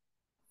do it.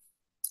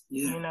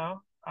 yeah,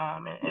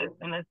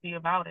 And let's be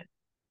about it.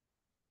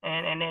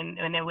 And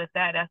then with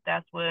that,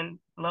 that's when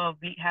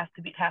has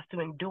to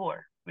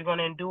endure. We're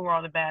gonna endure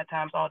all the bad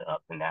times, all the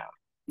ups and downs.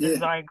 This yeah,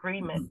 is our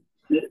agreement.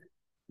 You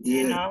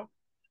yeah. know,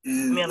 I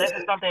And mean, unless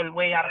it's something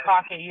way out of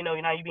pocket, you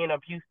being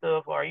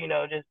abusive or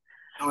just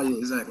oh yeah,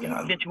 exactly.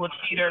 habitual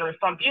cheater or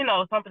something,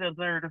 something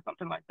absurd or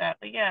something like that.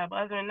 But yeah, but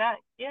other than that,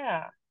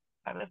 yeah,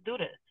 like, let's do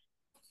this.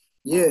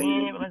 Like, Yeah, we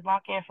ain't, let's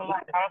lock in for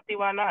life. I don't see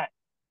why not.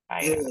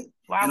 Like, yeah.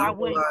 why And I why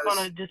wouldn't you want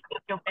to realize, just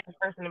pick your favorite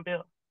person and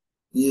build?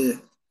 yeah,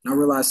 and I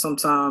realize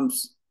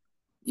sometimes.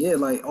 Yeah,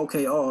 like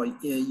okay, oh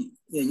yeah,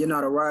 yeah, you're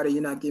not a writer.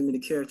 You're not giving me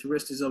the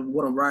characteristics of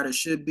what a writer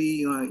should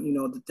be. Like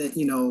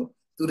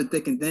through the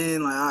thick and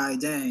thin. Like, all right,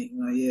 dang,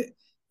 like yeah,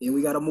 yeah,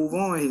 we got to move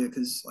on here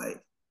because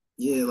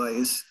yeah,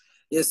 like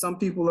some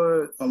people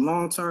are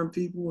long term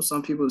people.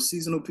 Some people are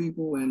seasonal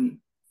people, and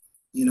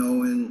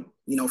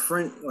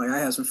friend. Like I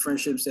had some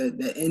friendships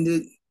that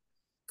ended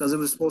because it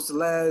was supposed to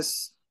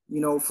last.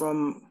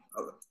 From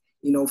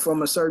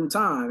a certain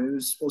time. It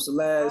was supposed to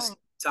Right. last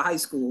to high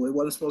school. It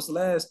wasn't supposed to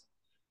last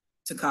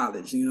to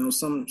college.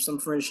 Some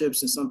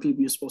friendships and some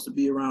people you're supposed to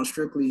be around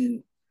strictly,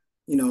 and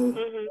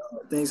Mhm.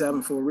 things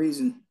happen for a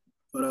reason.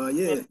 But And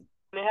yeah, it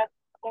has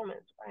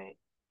performance, right?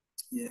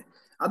 yeah,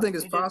 I think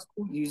it's You just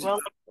possible. well,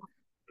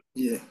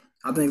 Yeah,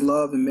 I think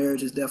love and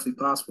marriage is definitely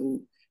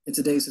possible. in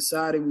today's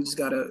society, we just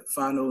gotta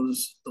find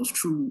those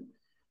true,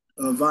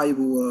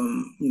 valuable,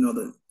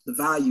 the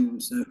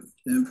values, the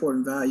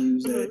important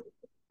values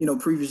Mm-hmm. that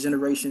previous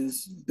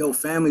generations built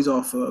families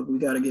off of. We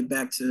got to get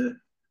back to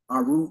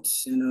our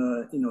roots and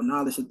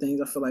knowledge of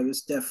things. I feel like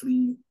it's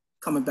definitely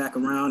coming back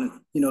around, and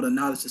the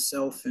knowledge of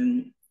self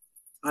and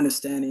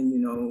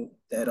understanding,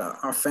 that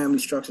our family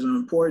structures are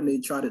important. They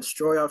try to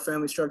destroy our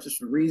family structures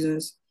for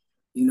reasons,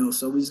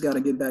 so we just got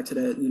to get back to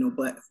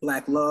that,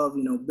 black love,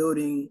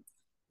 building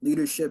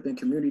leadership and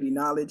community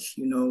knowledge,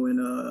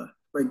 and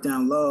break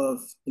down love,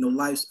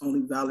 life's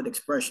only valid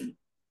expression,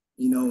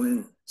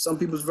 and some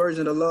people's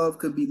version of love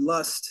could be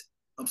lust,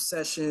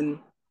 obsession,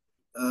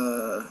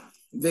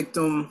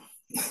 victim,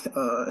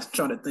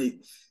 trying to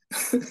think,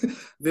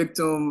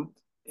 victim,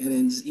 and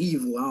then just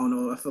evil. I don't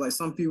know. I feel like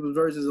some people's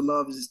versions of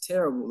love is just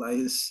terrible. Like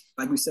it's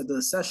like we said, the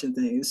obsession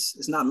thing.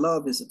 It's not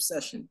love, it's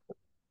obsession.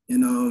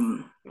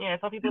 And Yeah,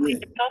 some people yeah.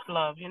 think it's tough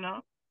love, you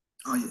know?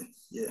 Oh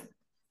yeah.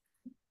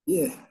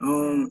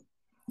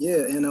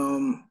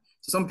 And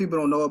some people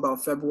don't know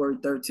about February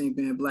 13th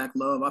being Black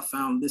Love. I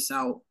found this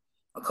out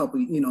a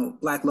couple,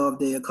 Black Love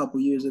Day a couple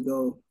years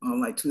ago,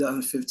 like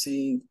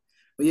 2015.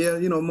 But yeah,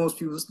 most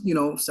people,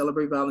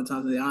 celebrate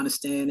Valentine's Day. I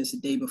understand it's the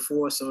day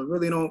before, so it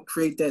really don't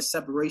create that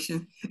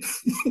separation.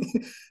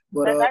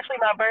 But That's actually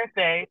my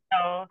birthday, so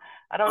I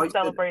oh, don't yeah.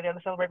 celebrate it.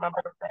 I celebrate my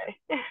birthday.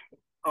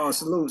 Oh,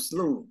 salute.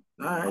 All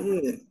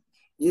right,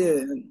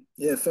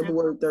 yeah.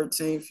 February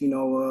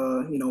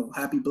 13th.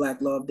 Happy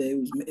Black Love Day.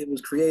 It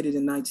was created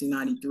in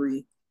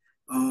 1993.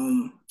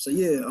 So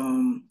yeah,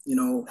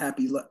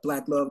 happy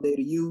Black Love Day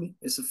to you.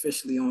 It's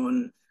officially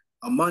on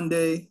a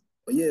Monday.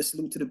 But yeah,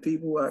 salute to the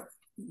people. I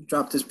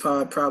dropped this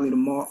pod probably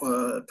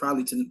tomorrow,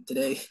 probably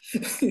today.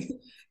 People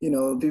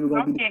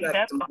gonna be Yeah, distracted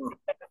definitely. tomorrow.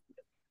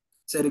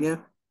 Say it again.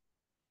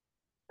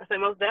 I say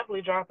most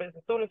definitely drop it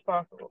as soon as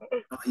possible.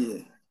 Oh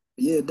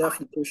yeah,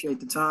 definitely appreciate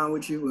the time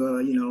with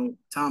you.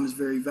 Time is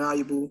very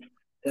valuable.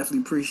 Definitely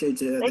appreciate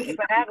Thank you the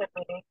for having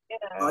me. Yeah.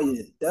 Oh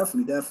yeah,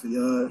 definitely.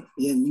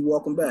 Yeah, and you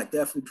welcome back.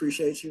 Definitely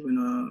appreciate you,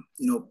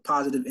 and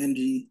positive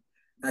energy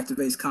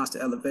activates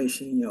constant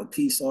elevation.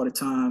 Peace all the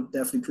time.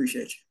 Definitely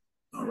appreciate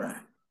you. All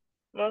right.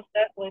 Most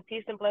definitely.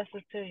 Peace and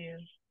blessings to you.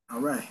 All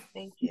right.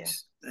 Thank you.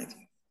 Peace. Thank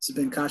you. It's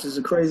been Conscious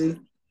of Crazy.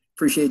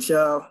 Appreciate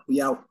y'all.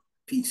 We out.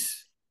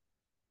 Peace.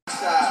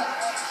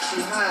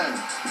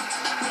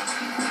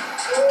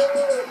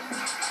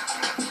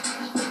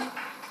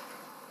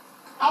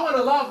 I want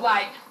to love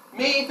like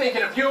me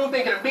thinking of you,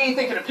 thinking of me,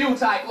 thinking of you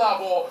type love,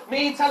 or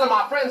me telling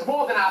my friends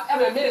more than I've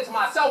ever admitted to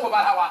myself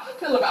about how I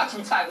feel about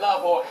you type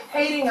love, or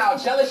hating how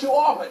jealous you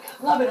are, but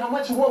loving how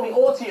much you want me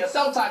all to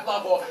yourself type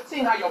love, or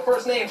seeing how your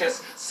first name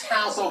just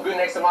sounds so good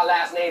next to my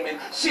last name, and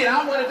shit,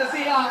 I wanted to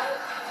see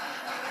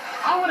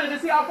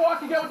how far I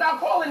could get without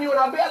calling you, and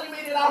I barely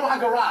made it out of my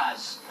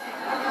garage.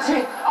 See,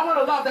 I want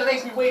a love that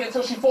makes me wait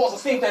until she falls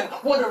asleep and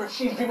wonder if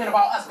she's dreaming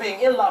about us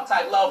being in love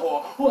type love,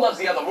 or who loves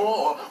the other more,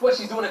 or what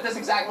she's doing at this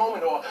exact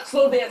moment, or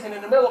slow dancing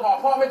in the middle of our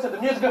apartment to the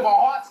music of our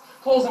hearts,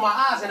 closing my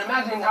eyes and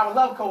imagining how a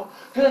love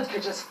good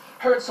could just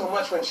hurt so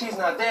much when she's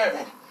not there,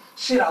 and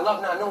shit, I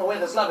love not knowing where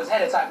this love is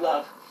headed type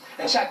love.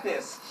 And check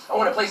this, I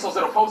want to place those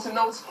little post-it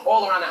notes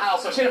all around the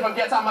house, so shit, if I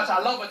forget how much I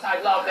love her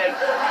type love, then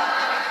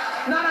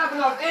not have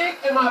enough ink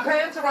in my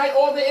pen to write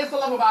all there is to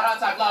love about her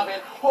type love,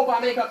 and hope I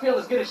make her feel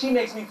as good as she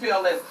makes me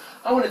feel, and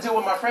I want to deal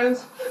with my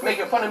friends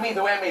making fun of me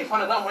the way I made fun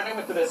of them when they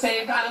went through the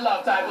same kind of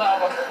love type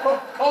love.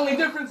 Only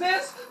difference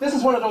is, this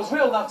is one of those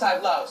real love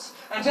type loves.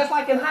 And just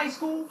like in high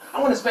school,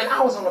 I want to spend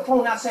hours on the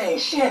phone not saying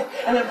shit,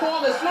 and then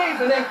fall asleep,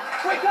 and then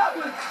wake up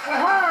with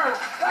her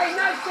right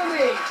next to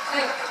me,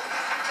 and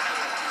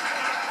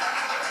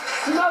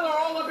smell her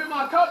all up in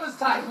my covers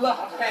type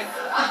love. And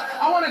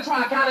I want to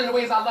try counting the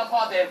ways I love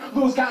her, then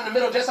lose count in the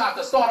middle just so I have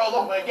to start all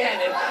over again.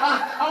 And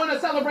I want to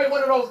celebrate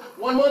one of those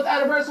 1 month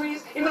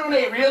anniversaries, even though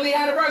they ain't really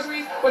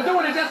anniversaries, but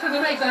doing it just because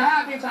it makes her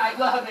happy type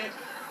love. And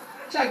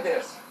check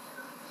this.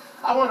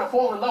 I want to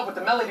fall in love with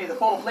the melody the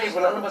phone plays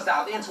when none of us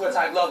dialed into it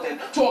type love,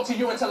 then talk to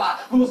you until I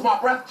lose my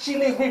breath. She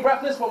leaves me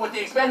breathless, but with the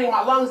expanding of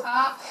my lungs,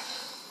 I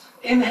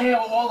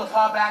inhale all of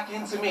her back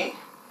into me.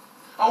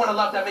 I want a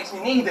love that makes me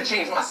need to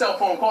change my cell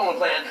phone calling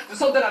plan to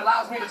something that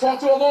allows me to talk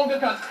to her longer,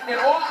 because in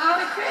all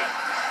honesty,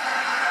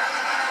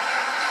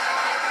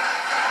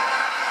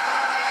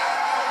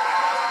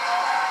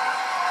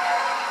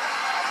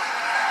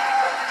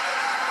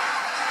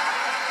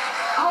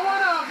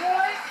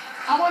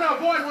 I want to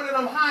avoid one of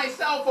them high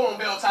cell phone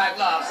bill type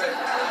loves.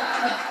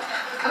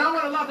 And I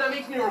want a love that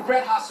makes me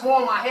regret how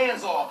small my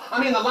hands are.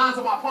 I mean, the lines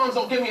of my palms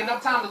don't give me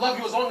enough time to love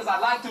you as long as I'd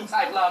like to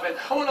type love. And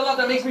I want a love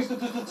that makes me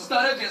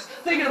stutter just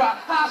thinking about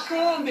how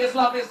strong this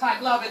love is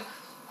type love. And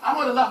I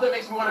want a love that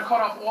makes me want to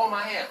cut off all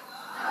my hair.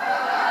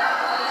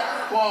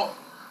 Well,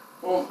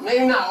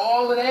 maybe not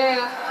all of the hair.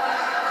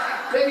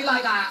 Maybe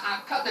like I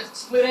cut the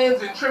split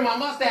ends and trim my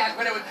mustache,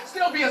 but it would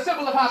still be a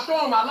symbol of how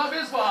strong my love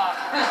is for her.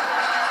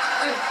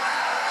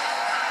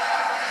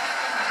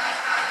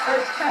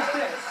 And check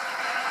this.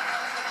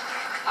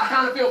 I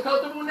kind of feel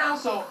comfortable now,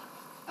 so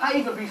I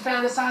even be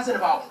fantasizing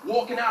about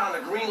walking out on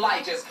a green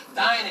light, just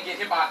dying to get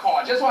hit by a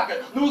car, just so I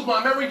could lose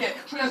my memory, get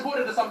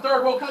transported to some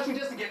third world country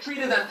just to get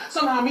treated, and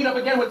somehow meet up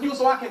again with you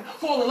so I can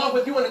fall in love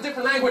with you in a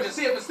different language and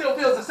see if it still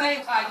feels the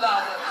same type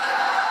love.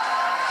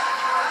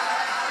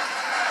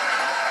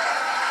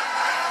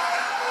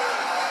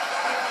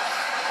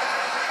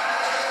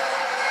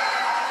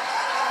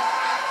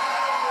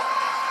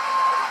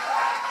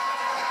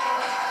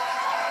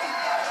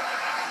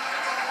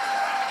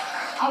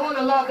 I want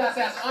a love that's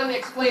as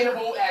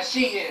unexplainable as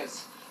she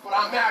is. But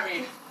I'm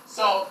married,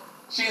 so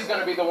she's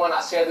gonna be the one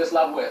I share this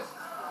love with.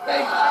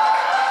 Thank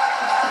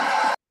you.